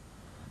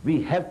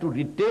 We have to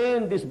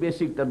retain this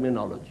basic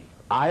terminology.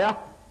 Ayah,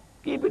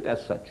 keep it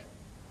as such.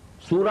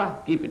 Surah,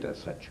 keep it as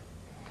such.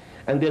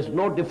 And there's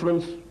no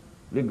difference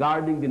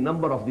regarding the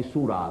number of the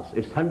surahs.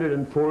 It's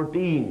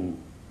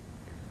 114.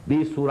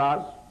 These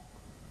surahs,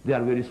 they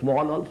are very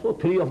small also.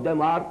 3 of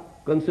them are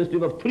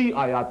consisting of 3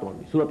 ayat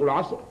only. Surah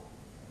Al-Asr,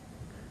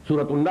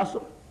 Surah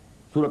Al-Nasr,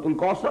 Surah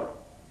Al-Kawthar,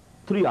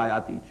 3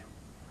 ayat each.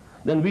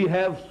 Then we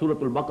have Surah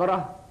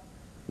Al-Baqarah,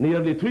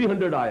 nearly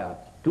 300 ayat,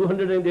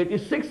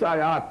 286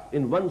 ayat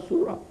in one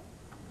surah.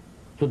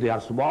 So they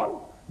are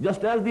small,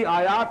 just as the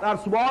ayat are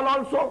small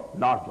also,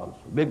 large also,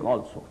 big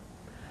also.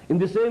 In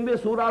the same way,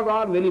 surahs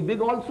are very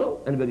big also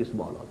and very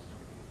small also.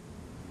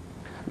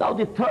 Now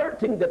the third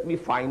thing that we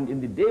find in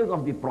the days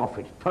of the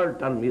Prophet, third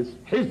term is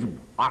Hizb,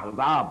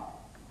 Ahzab,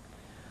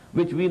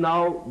 which we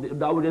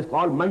nowadays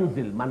call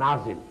Manzil,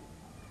 Manazil.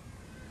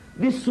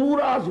 These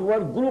surahs were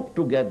grouped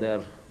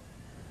together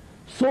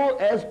so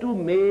as to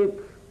make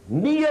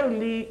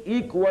nearly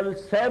equal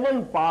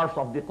 7 parts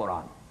of the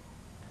Quran.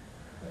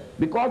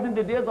 Because in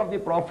the days of the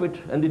Prophet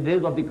and the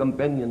days of the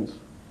companions,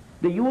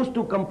 they used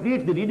to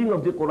complete the reading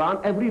of the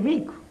Quran every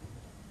week.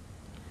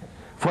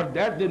 For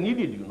that they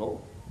needed, you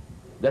know,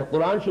 that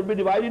Quran should be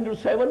divided into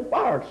 7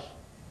 parts,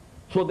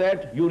 so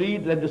that you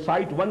read and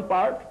recite one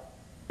part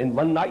in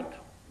one night,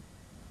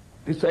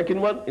 the second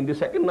one in the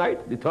second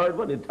night, the third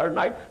one in the third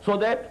night, so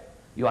that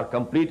you are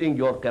completing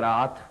your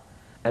qiraat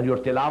and your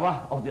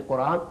tilawah of the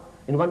Quran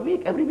in 1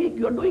 week. Every week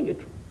you are doing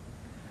it.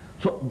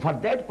 So for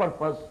that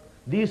purpose,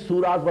 these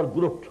surahs were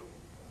grouped.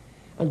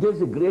 And there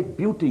is a great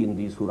beauty in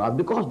these surahs,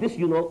 because this,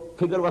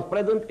 figure was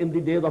present in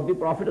the days of the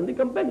Prophet and the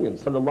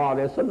companions, sallallahu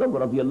alayhi wa sallam,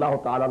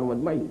 radiyallahu ta'ala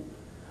anhum ajma'in.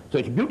 So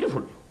it's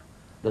beautiful.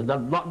 There's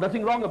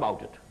nothing wrong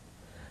about it.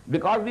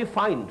 Because we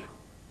find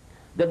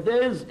that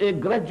there is a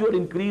gradual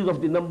increase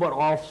of the number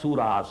of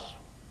surahs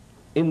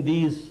in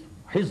these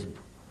hizb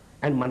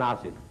and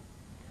manazil.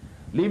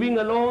 Leaving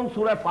alone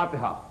Surah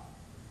Fatiha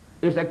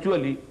is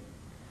actually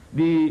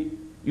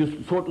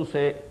so to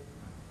say,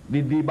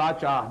 the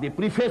bacha, the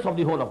preface of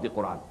the whole of the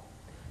Quran.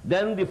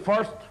 Then the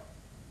first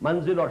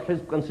manzil or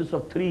hizb consists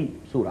of 3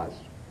 surahs.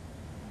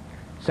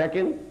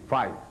 Second,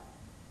 5.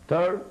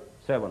 Third,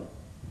 7.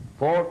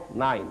 Fourth,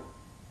 9.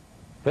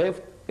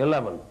 Fifth,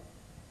 11.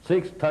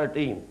 Sixth,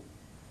 13.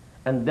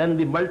 And then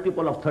the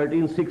multiple of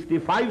 13,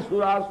 65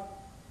 surahs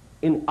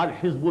in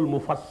Al-Hizbul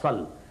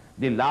Mufassal.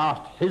 The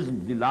last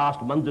hizb, the last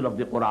manzil of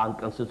the Quran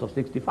consists of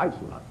 65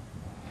 surahs.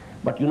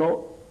 But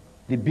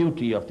the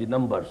beauty of the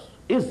numbers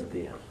is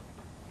there.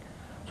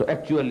 So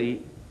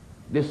actually,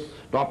 this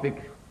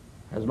topic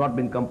has not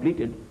been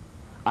completed.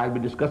 I'll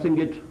be discussing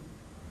it,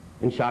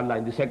 inshallah,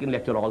 in the second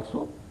lecture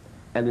also.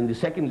 And in the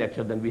second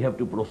lecture, then we have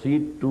to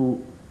proceed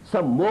to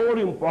some more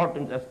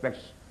important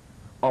aspects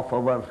of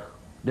our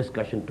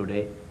discussion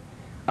today.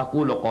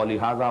 أقول قولي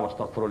هذا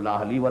واستغفر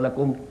الله لي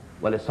ولكم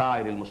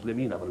ولسائر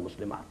المسلمين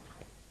والمسلمات.